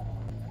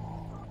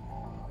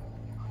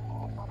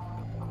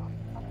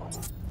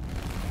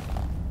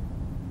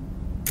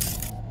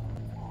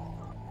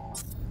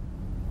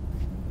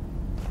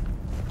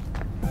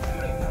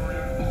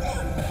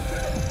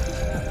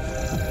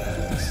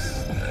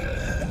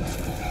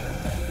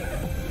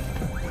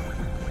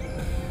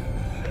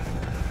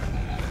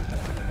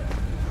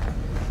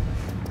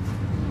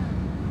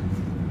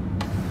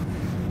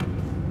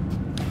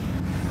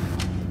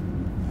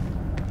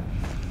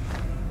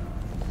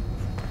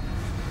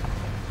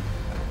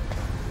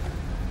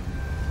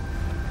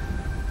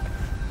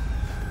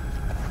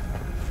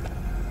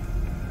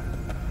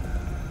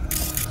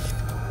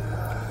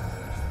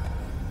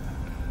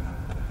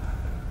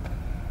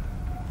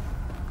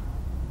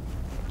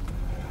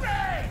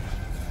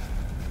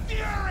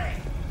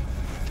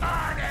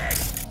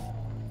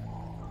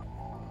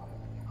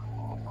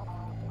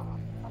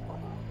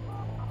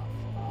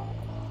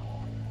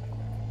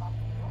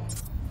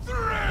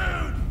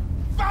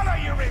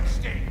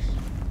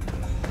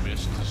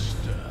 Mr.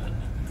 Stern,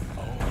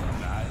 all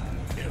night,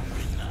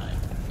 every night.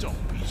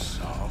 Don't be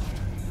soft.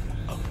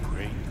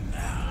 Upgrade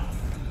now.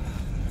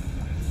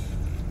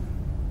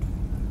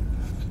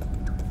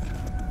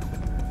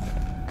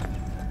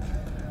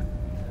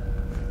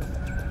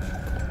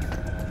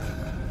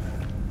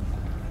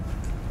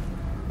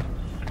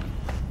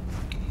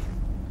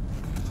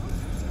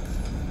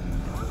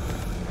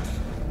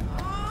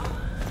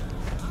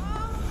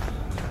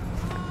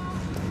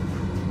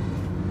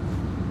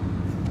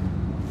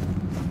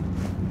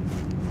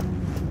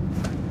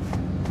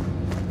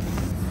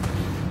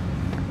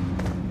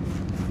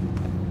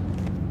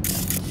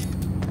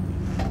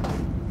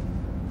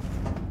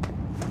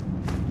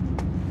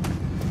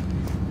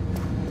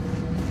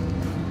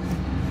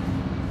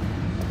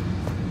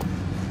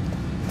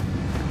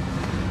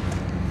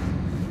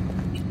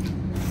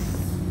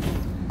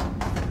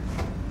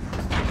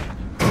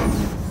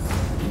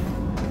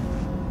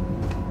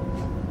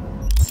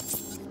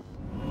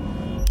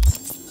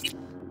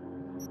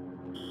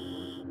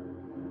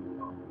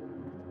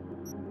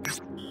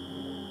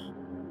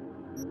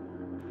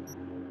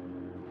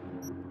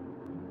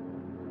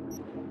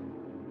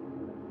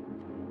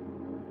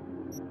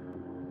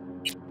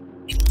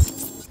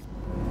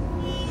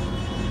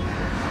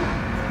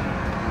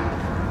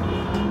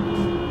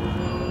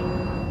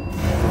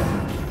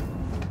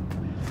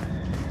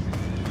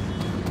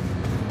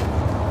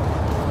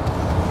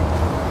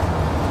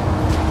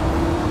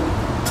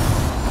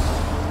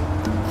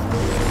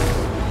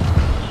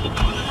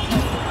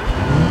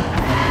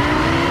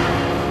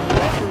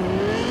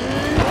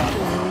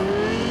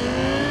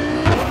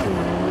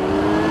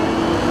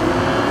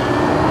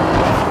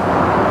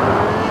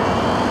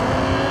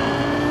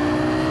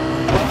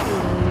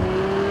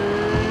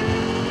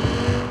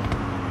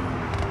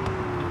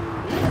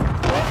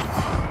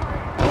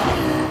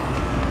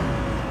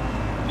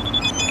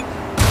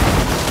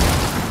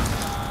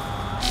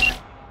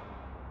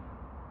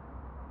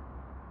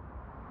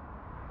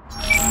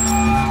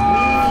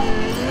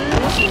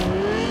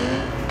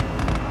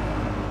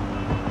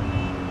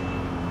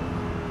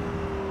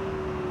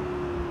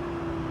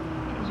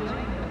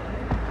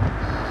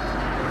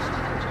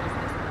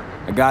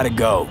 I gotta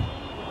go.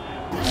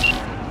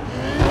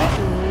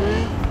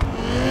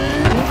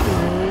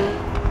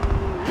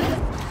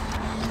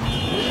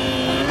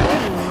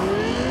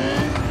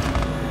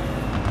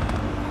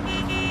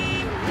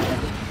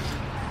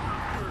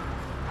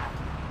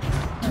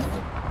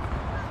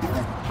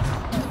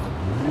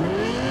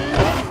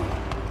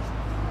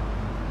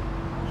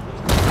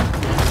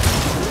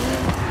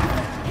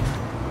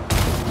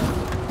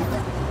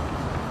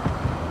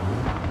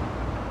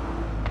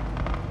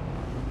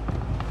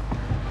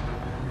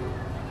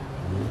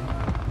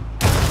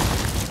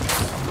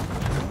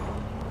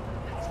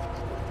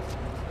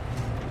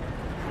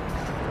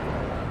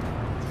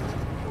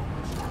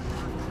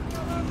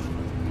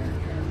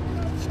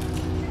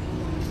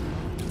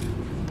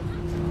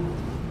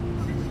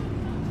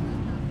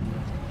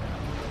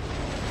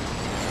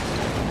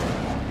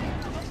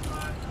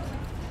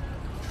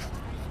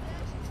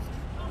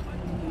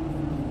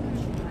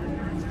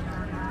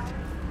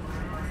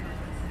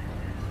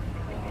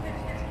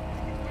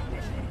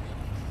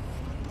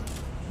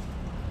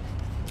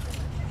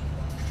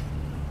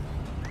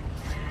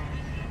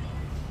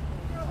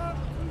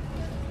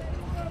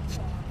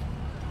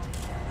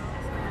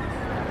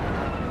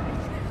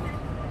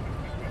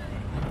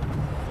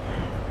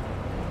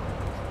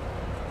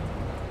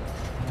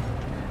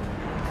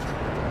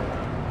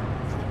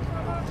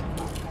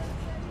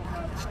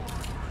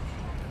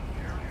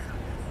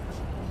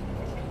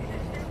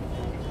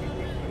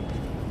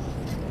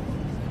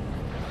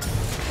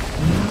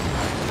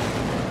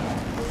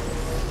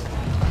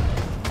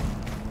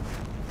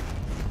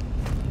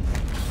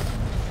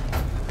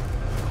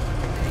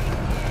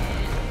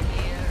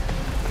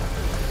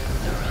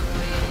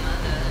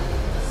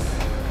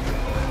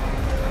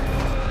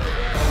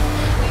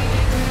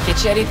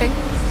 Get you anything?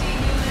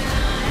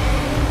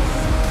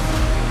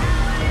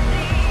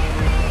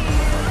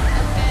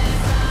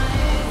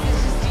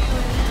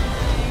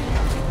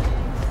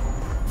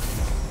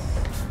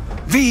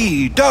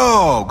 V,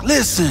 dog,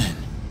 listen.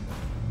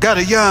 Got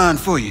a yarn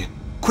for you.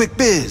 Quick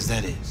biz,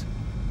 that is.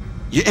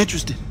 You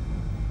interested?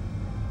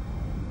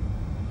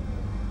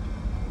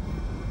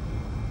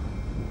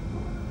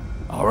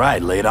 All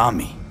right, lay it on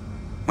me.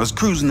 Was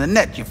cruising the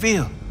net, you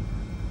feel?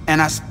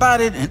 And I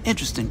spotted an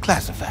interesting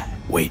classified.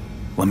 Wait,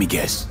 let me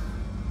guess.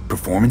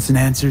 Performance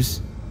enhancers?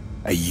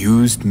 A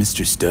used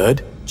Mr.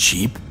 Stud?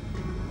 Cheap?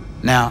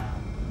 Now,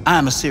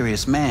 I'm a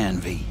serious man,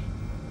 V.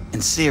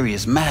 And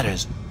serious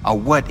matters are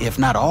what, if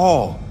not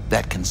all,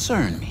 that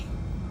concern me.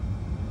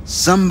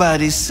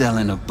 Somebody's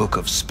selling a book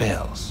of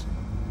spells.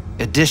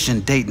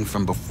 Edition dating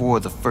from before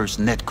the first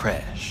net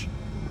crash.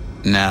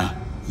 Now,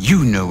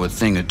 you know a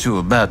thing or two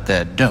about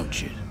that, don't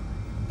you?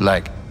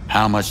 Like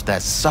how much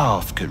that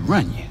soft could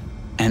run you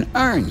and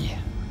earn you.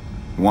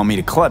 You want me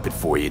to clip it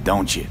for you,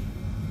 don't you?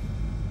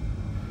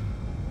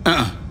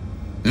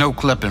 No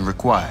clipping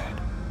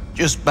required.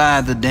 Just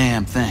buy the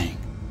damn thing.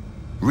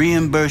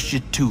 Reimburse you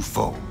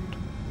twofold.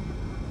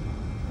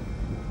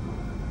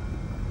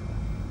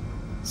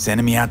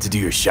 Sending me out to do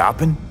your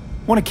shopping?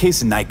 Want a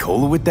case of Night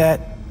Cola with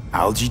that?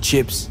 Algae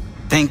chips?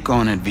 Think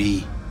on it,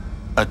 V.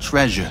 A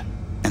treasure,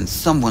 and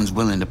someone's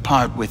willing to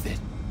part with it.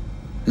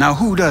 Now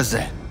who does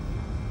that?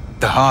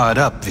 The hard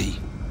up, V.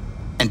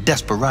 And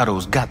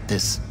desperados got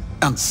this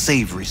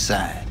unsavory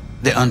side.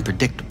 They're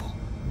unpredictable.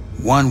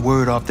 One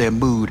word off their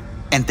mood,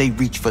 and they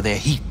reach for their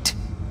heat.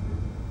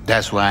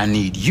 That's why I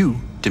need you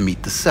to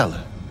meet the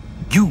seller.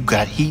 You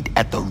got heat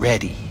at the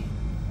ready.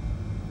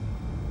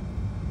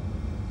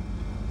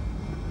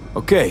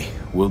 Okay,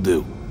 will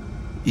do.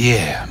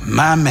 Yeah,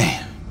 my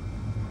man.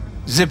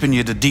 Zipping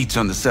you the deets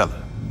on the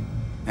seller.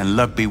 And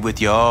luck be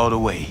with you all the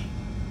way.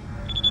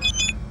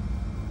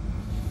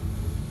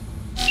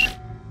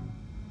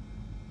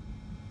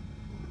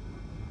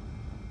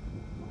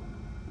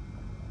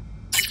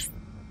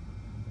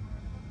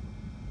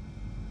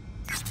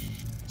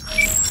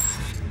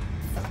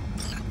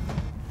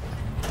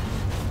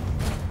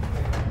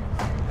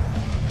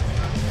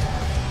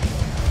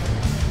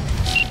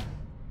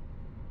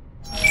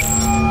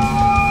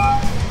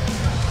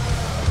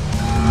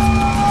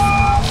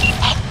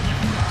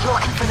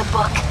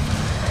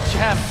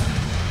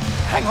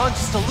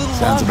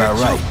 Sounds about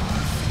right.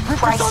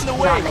 Price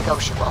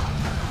non-negotiable.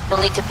 You'll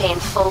need to pay in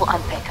full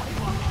on pickup.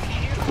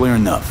 Clear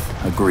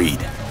enough. Agreed.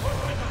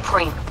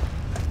 Preem,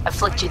 I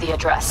flicked you the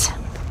address.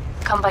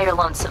 Come by your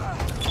lonesome.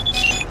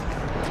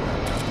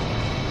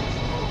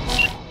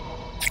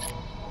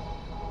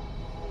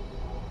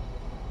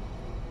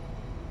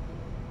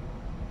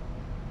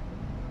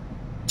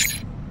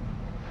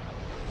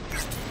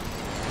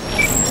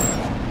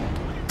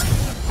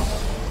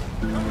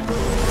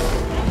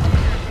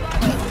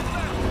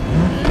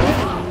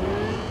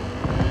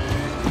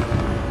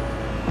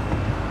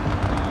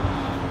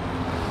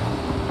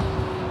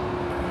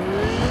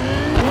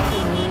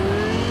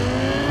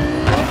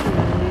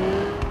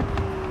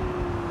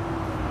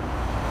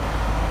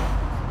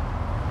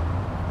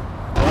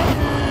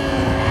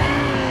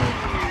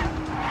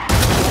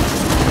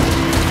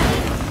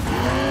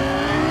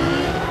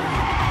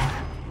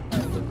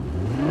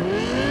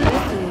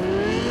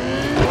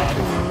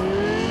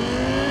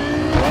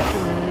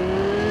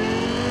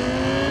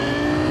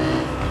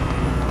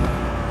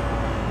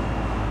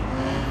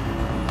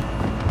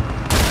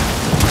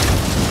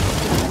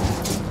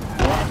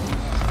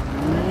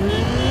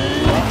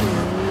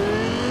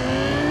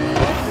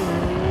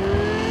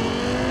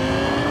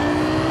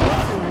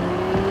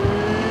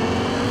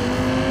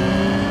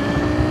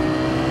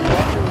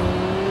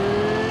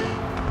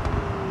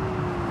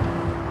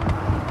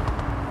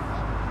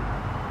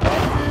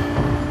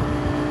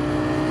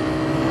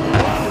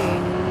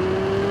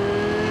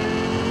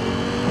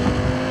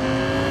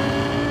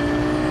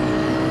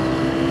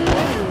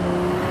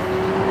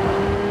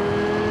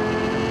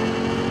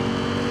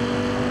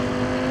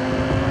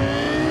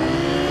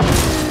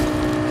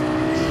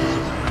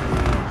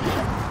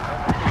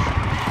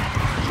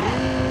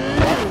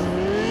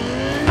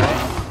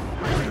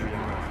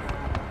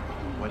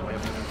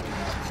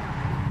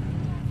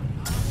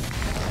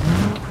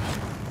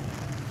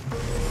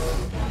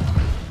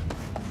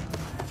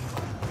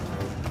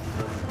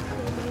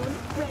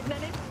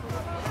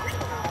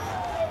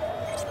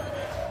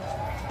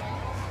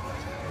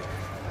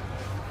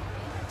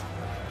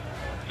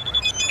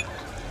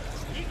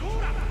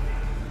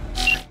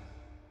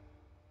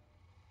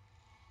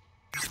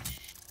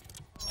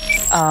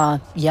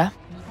 Yeah?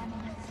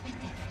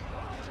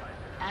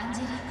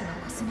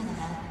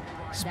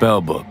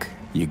 Spellbook.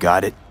 You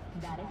got it?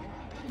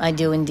 I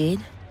do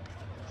indeed.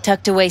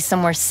 Tucked away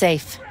somewhere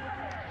safe.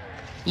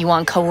 You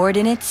want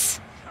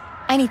coordinates?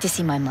 I need to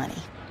see my money.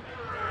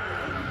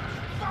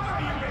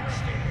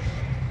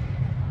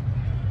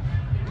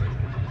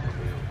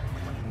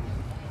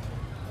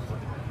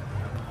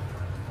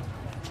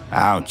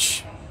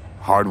 Ouch.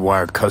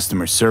 Hardwired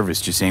customer service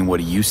just ain't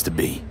what it used to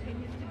be.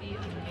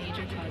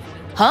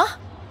 Huh?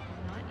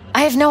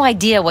 I have no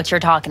idea what you're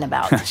talking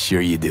about. Sure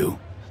you do.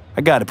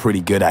 I got a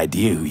pretty good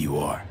idea who you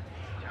are.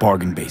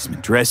 Bargain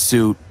basement dress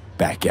suit,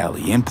 back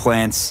alley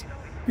implants.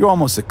 You're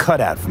almost a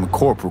cutout from a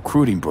corp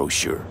recruiting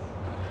brochure.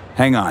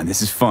 Hang on,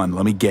 this is fun,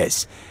 let me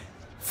guess.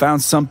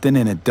 Found something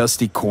in a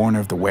dusty corner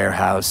of the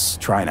warehouse,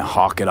 trying to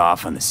hawk it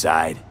off on the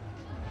side?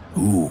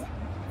 Ooh,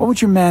 what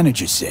would your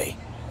manager say?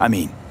 I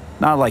mean,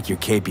 not like your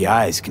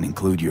KPIs can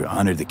include your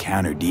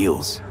under-the-counter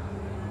deals.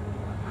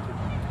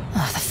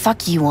 Oh, the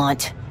fuck you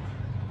want?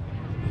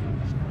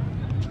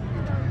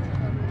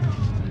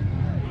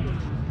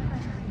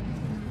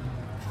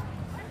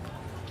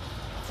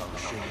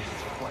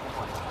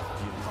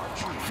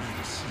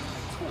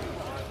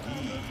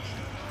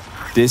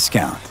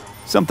 Discount.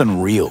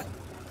 Something real.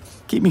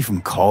 Keep me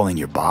from calling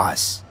your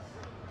boss.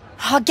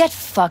 Oh, get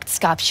fucked,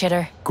 scop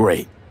shitter.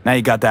 Great. Now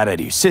you got that out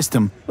of your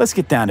system, let's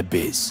get down to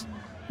biz.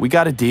 We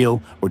got a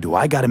deal, or do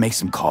I gotta make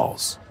some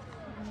calls?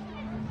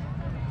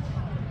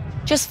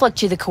 Just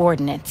flicked you the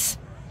coordinates.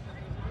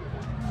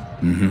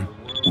 Mm-hmm.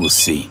 We'll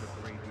see.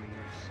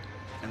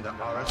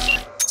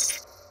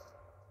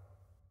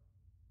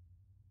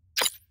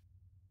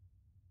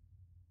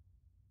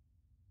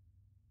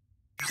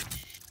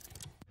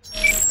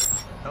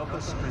 Help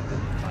us strengthen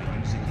by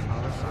using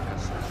Arasaka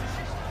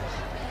services.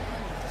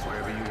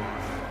 Wherever you are,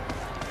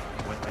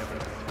 whatever.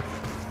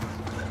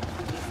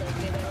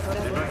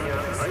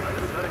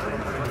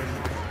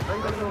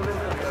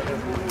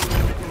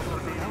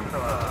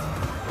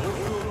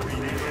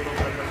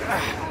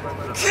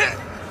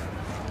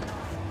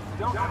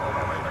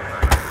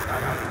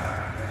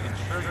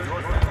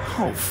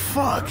 Oh,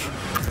 fuck.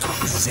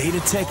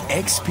 Zetatech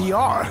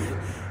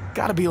XPR.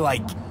 Gotta be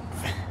like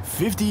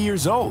 50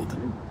 years old.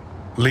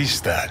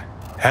 Least that.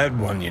 Had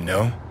one, you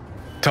know.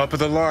 Top of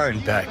the line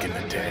back in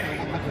the day.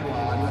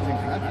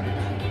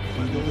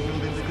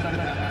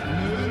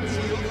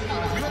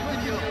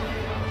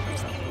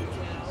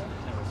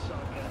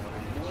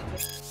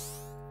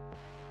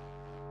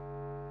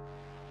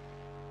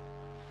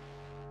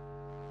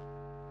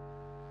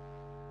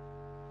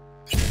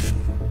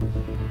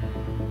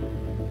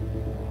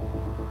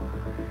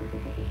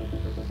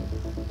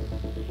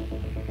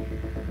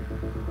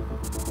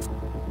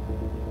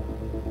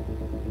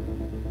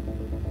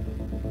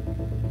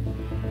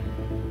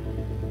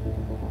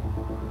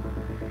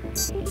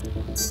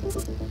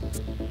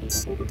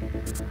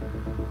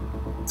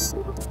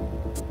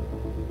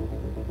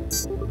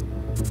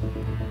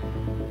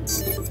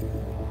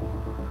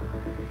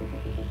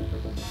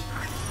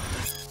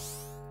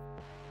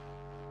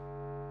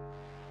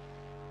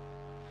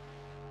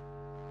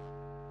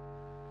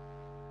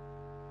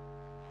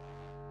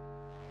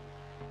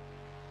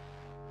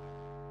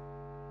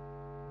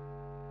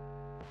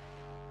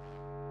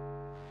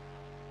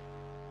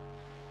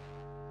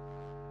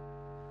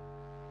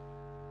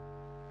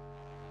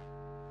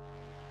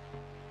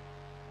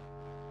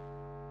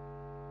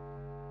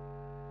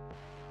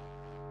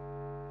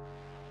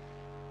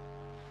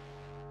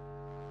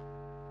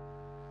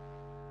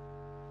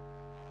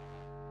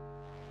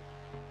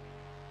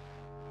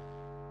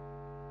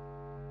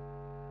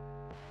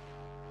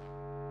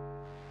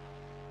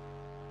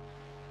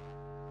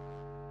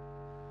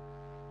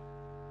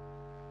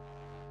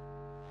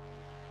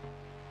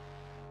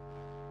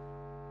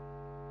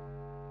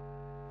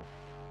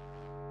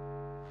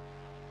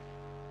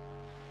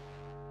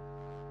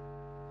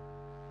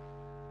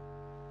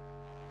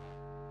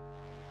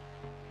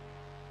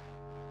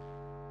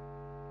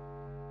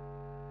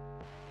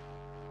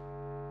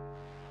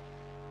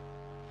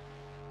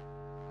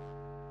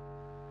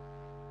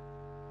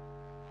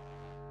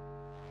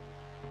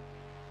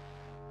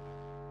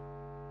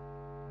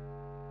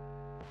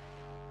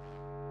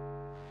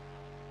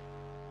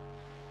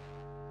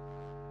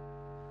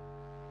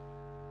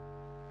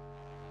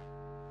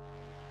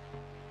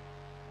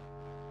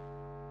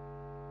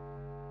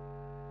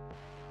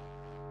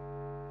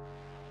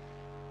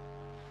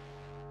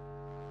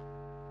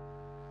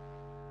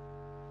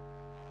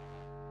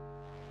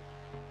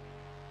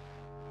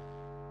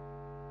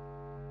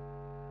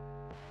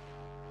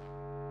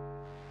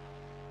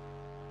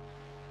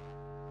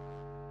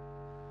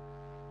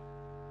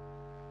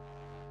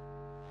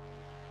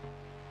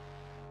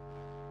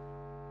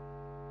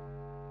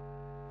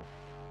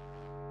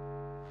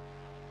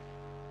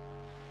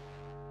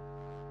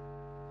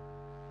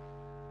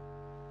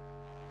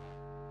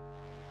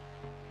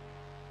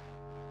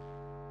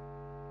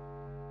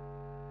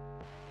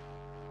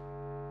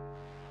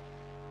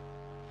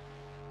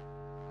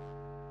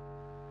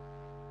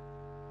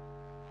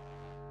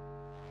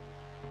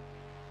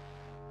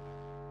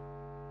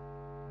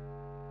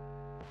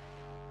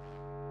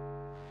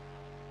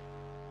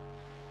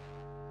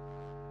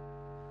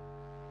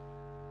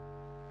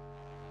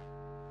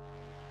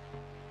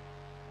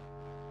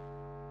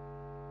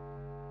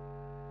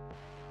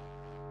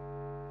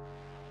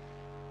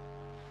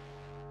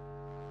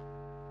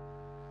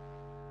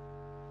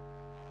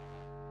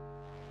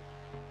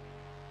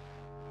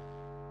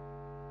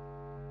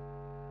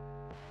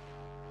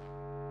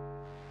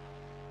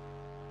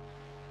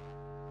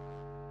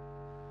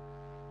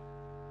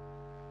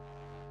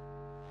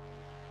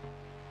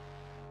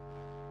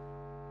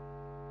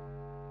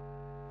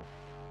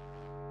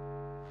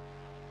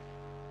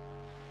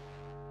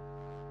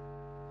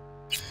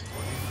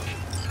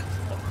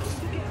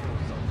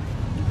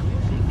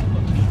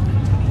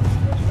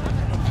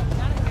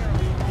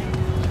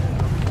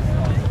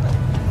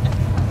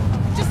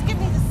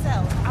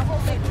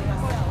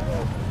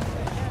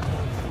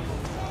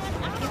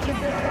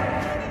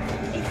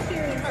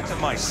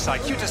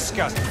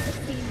 disgusting.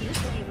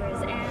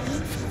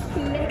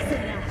 Mix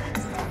it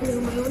up. Blue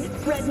Moon,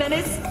 Red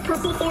Menace,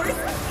 Purple Force.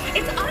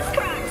 It's us,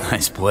 cracks!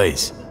 Nice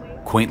place.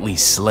 Quaintly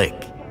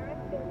slick.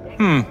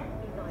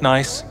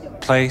 Nice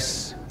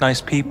place,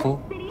 nice people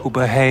who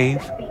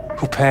behave,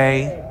 who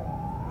pay.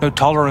 No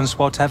tolerance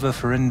whatever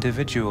for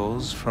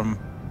individuals from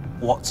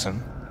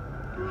Watson.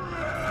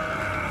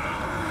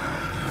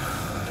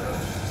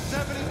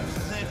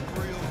 70%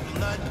 real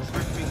blood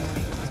dripping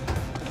meat.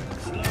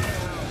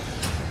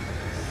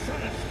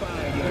 Satisfy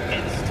your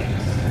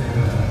instincts.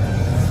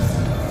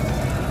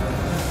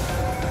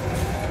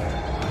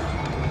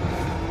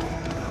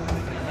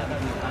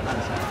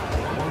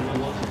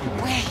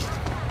 Wait,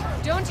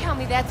 don't tell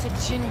me that's a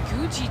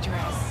Jinguji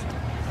dress.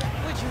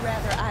 Would you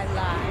rather I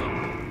lie?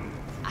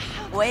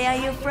 Where are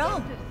you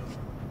from?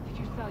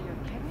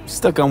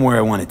 Stuck on where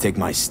I want to take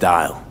my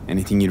style.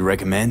 Anything you'd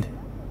recommend?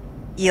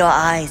 Your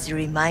eyes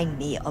remind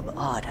me of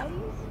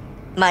autumn.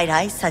 Might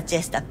I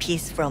suggest a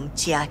piece from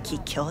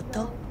Chiaki,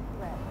 Kyoto?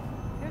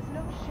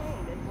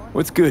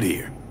 What's good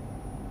here?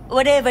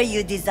 Whatever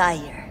you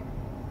desire.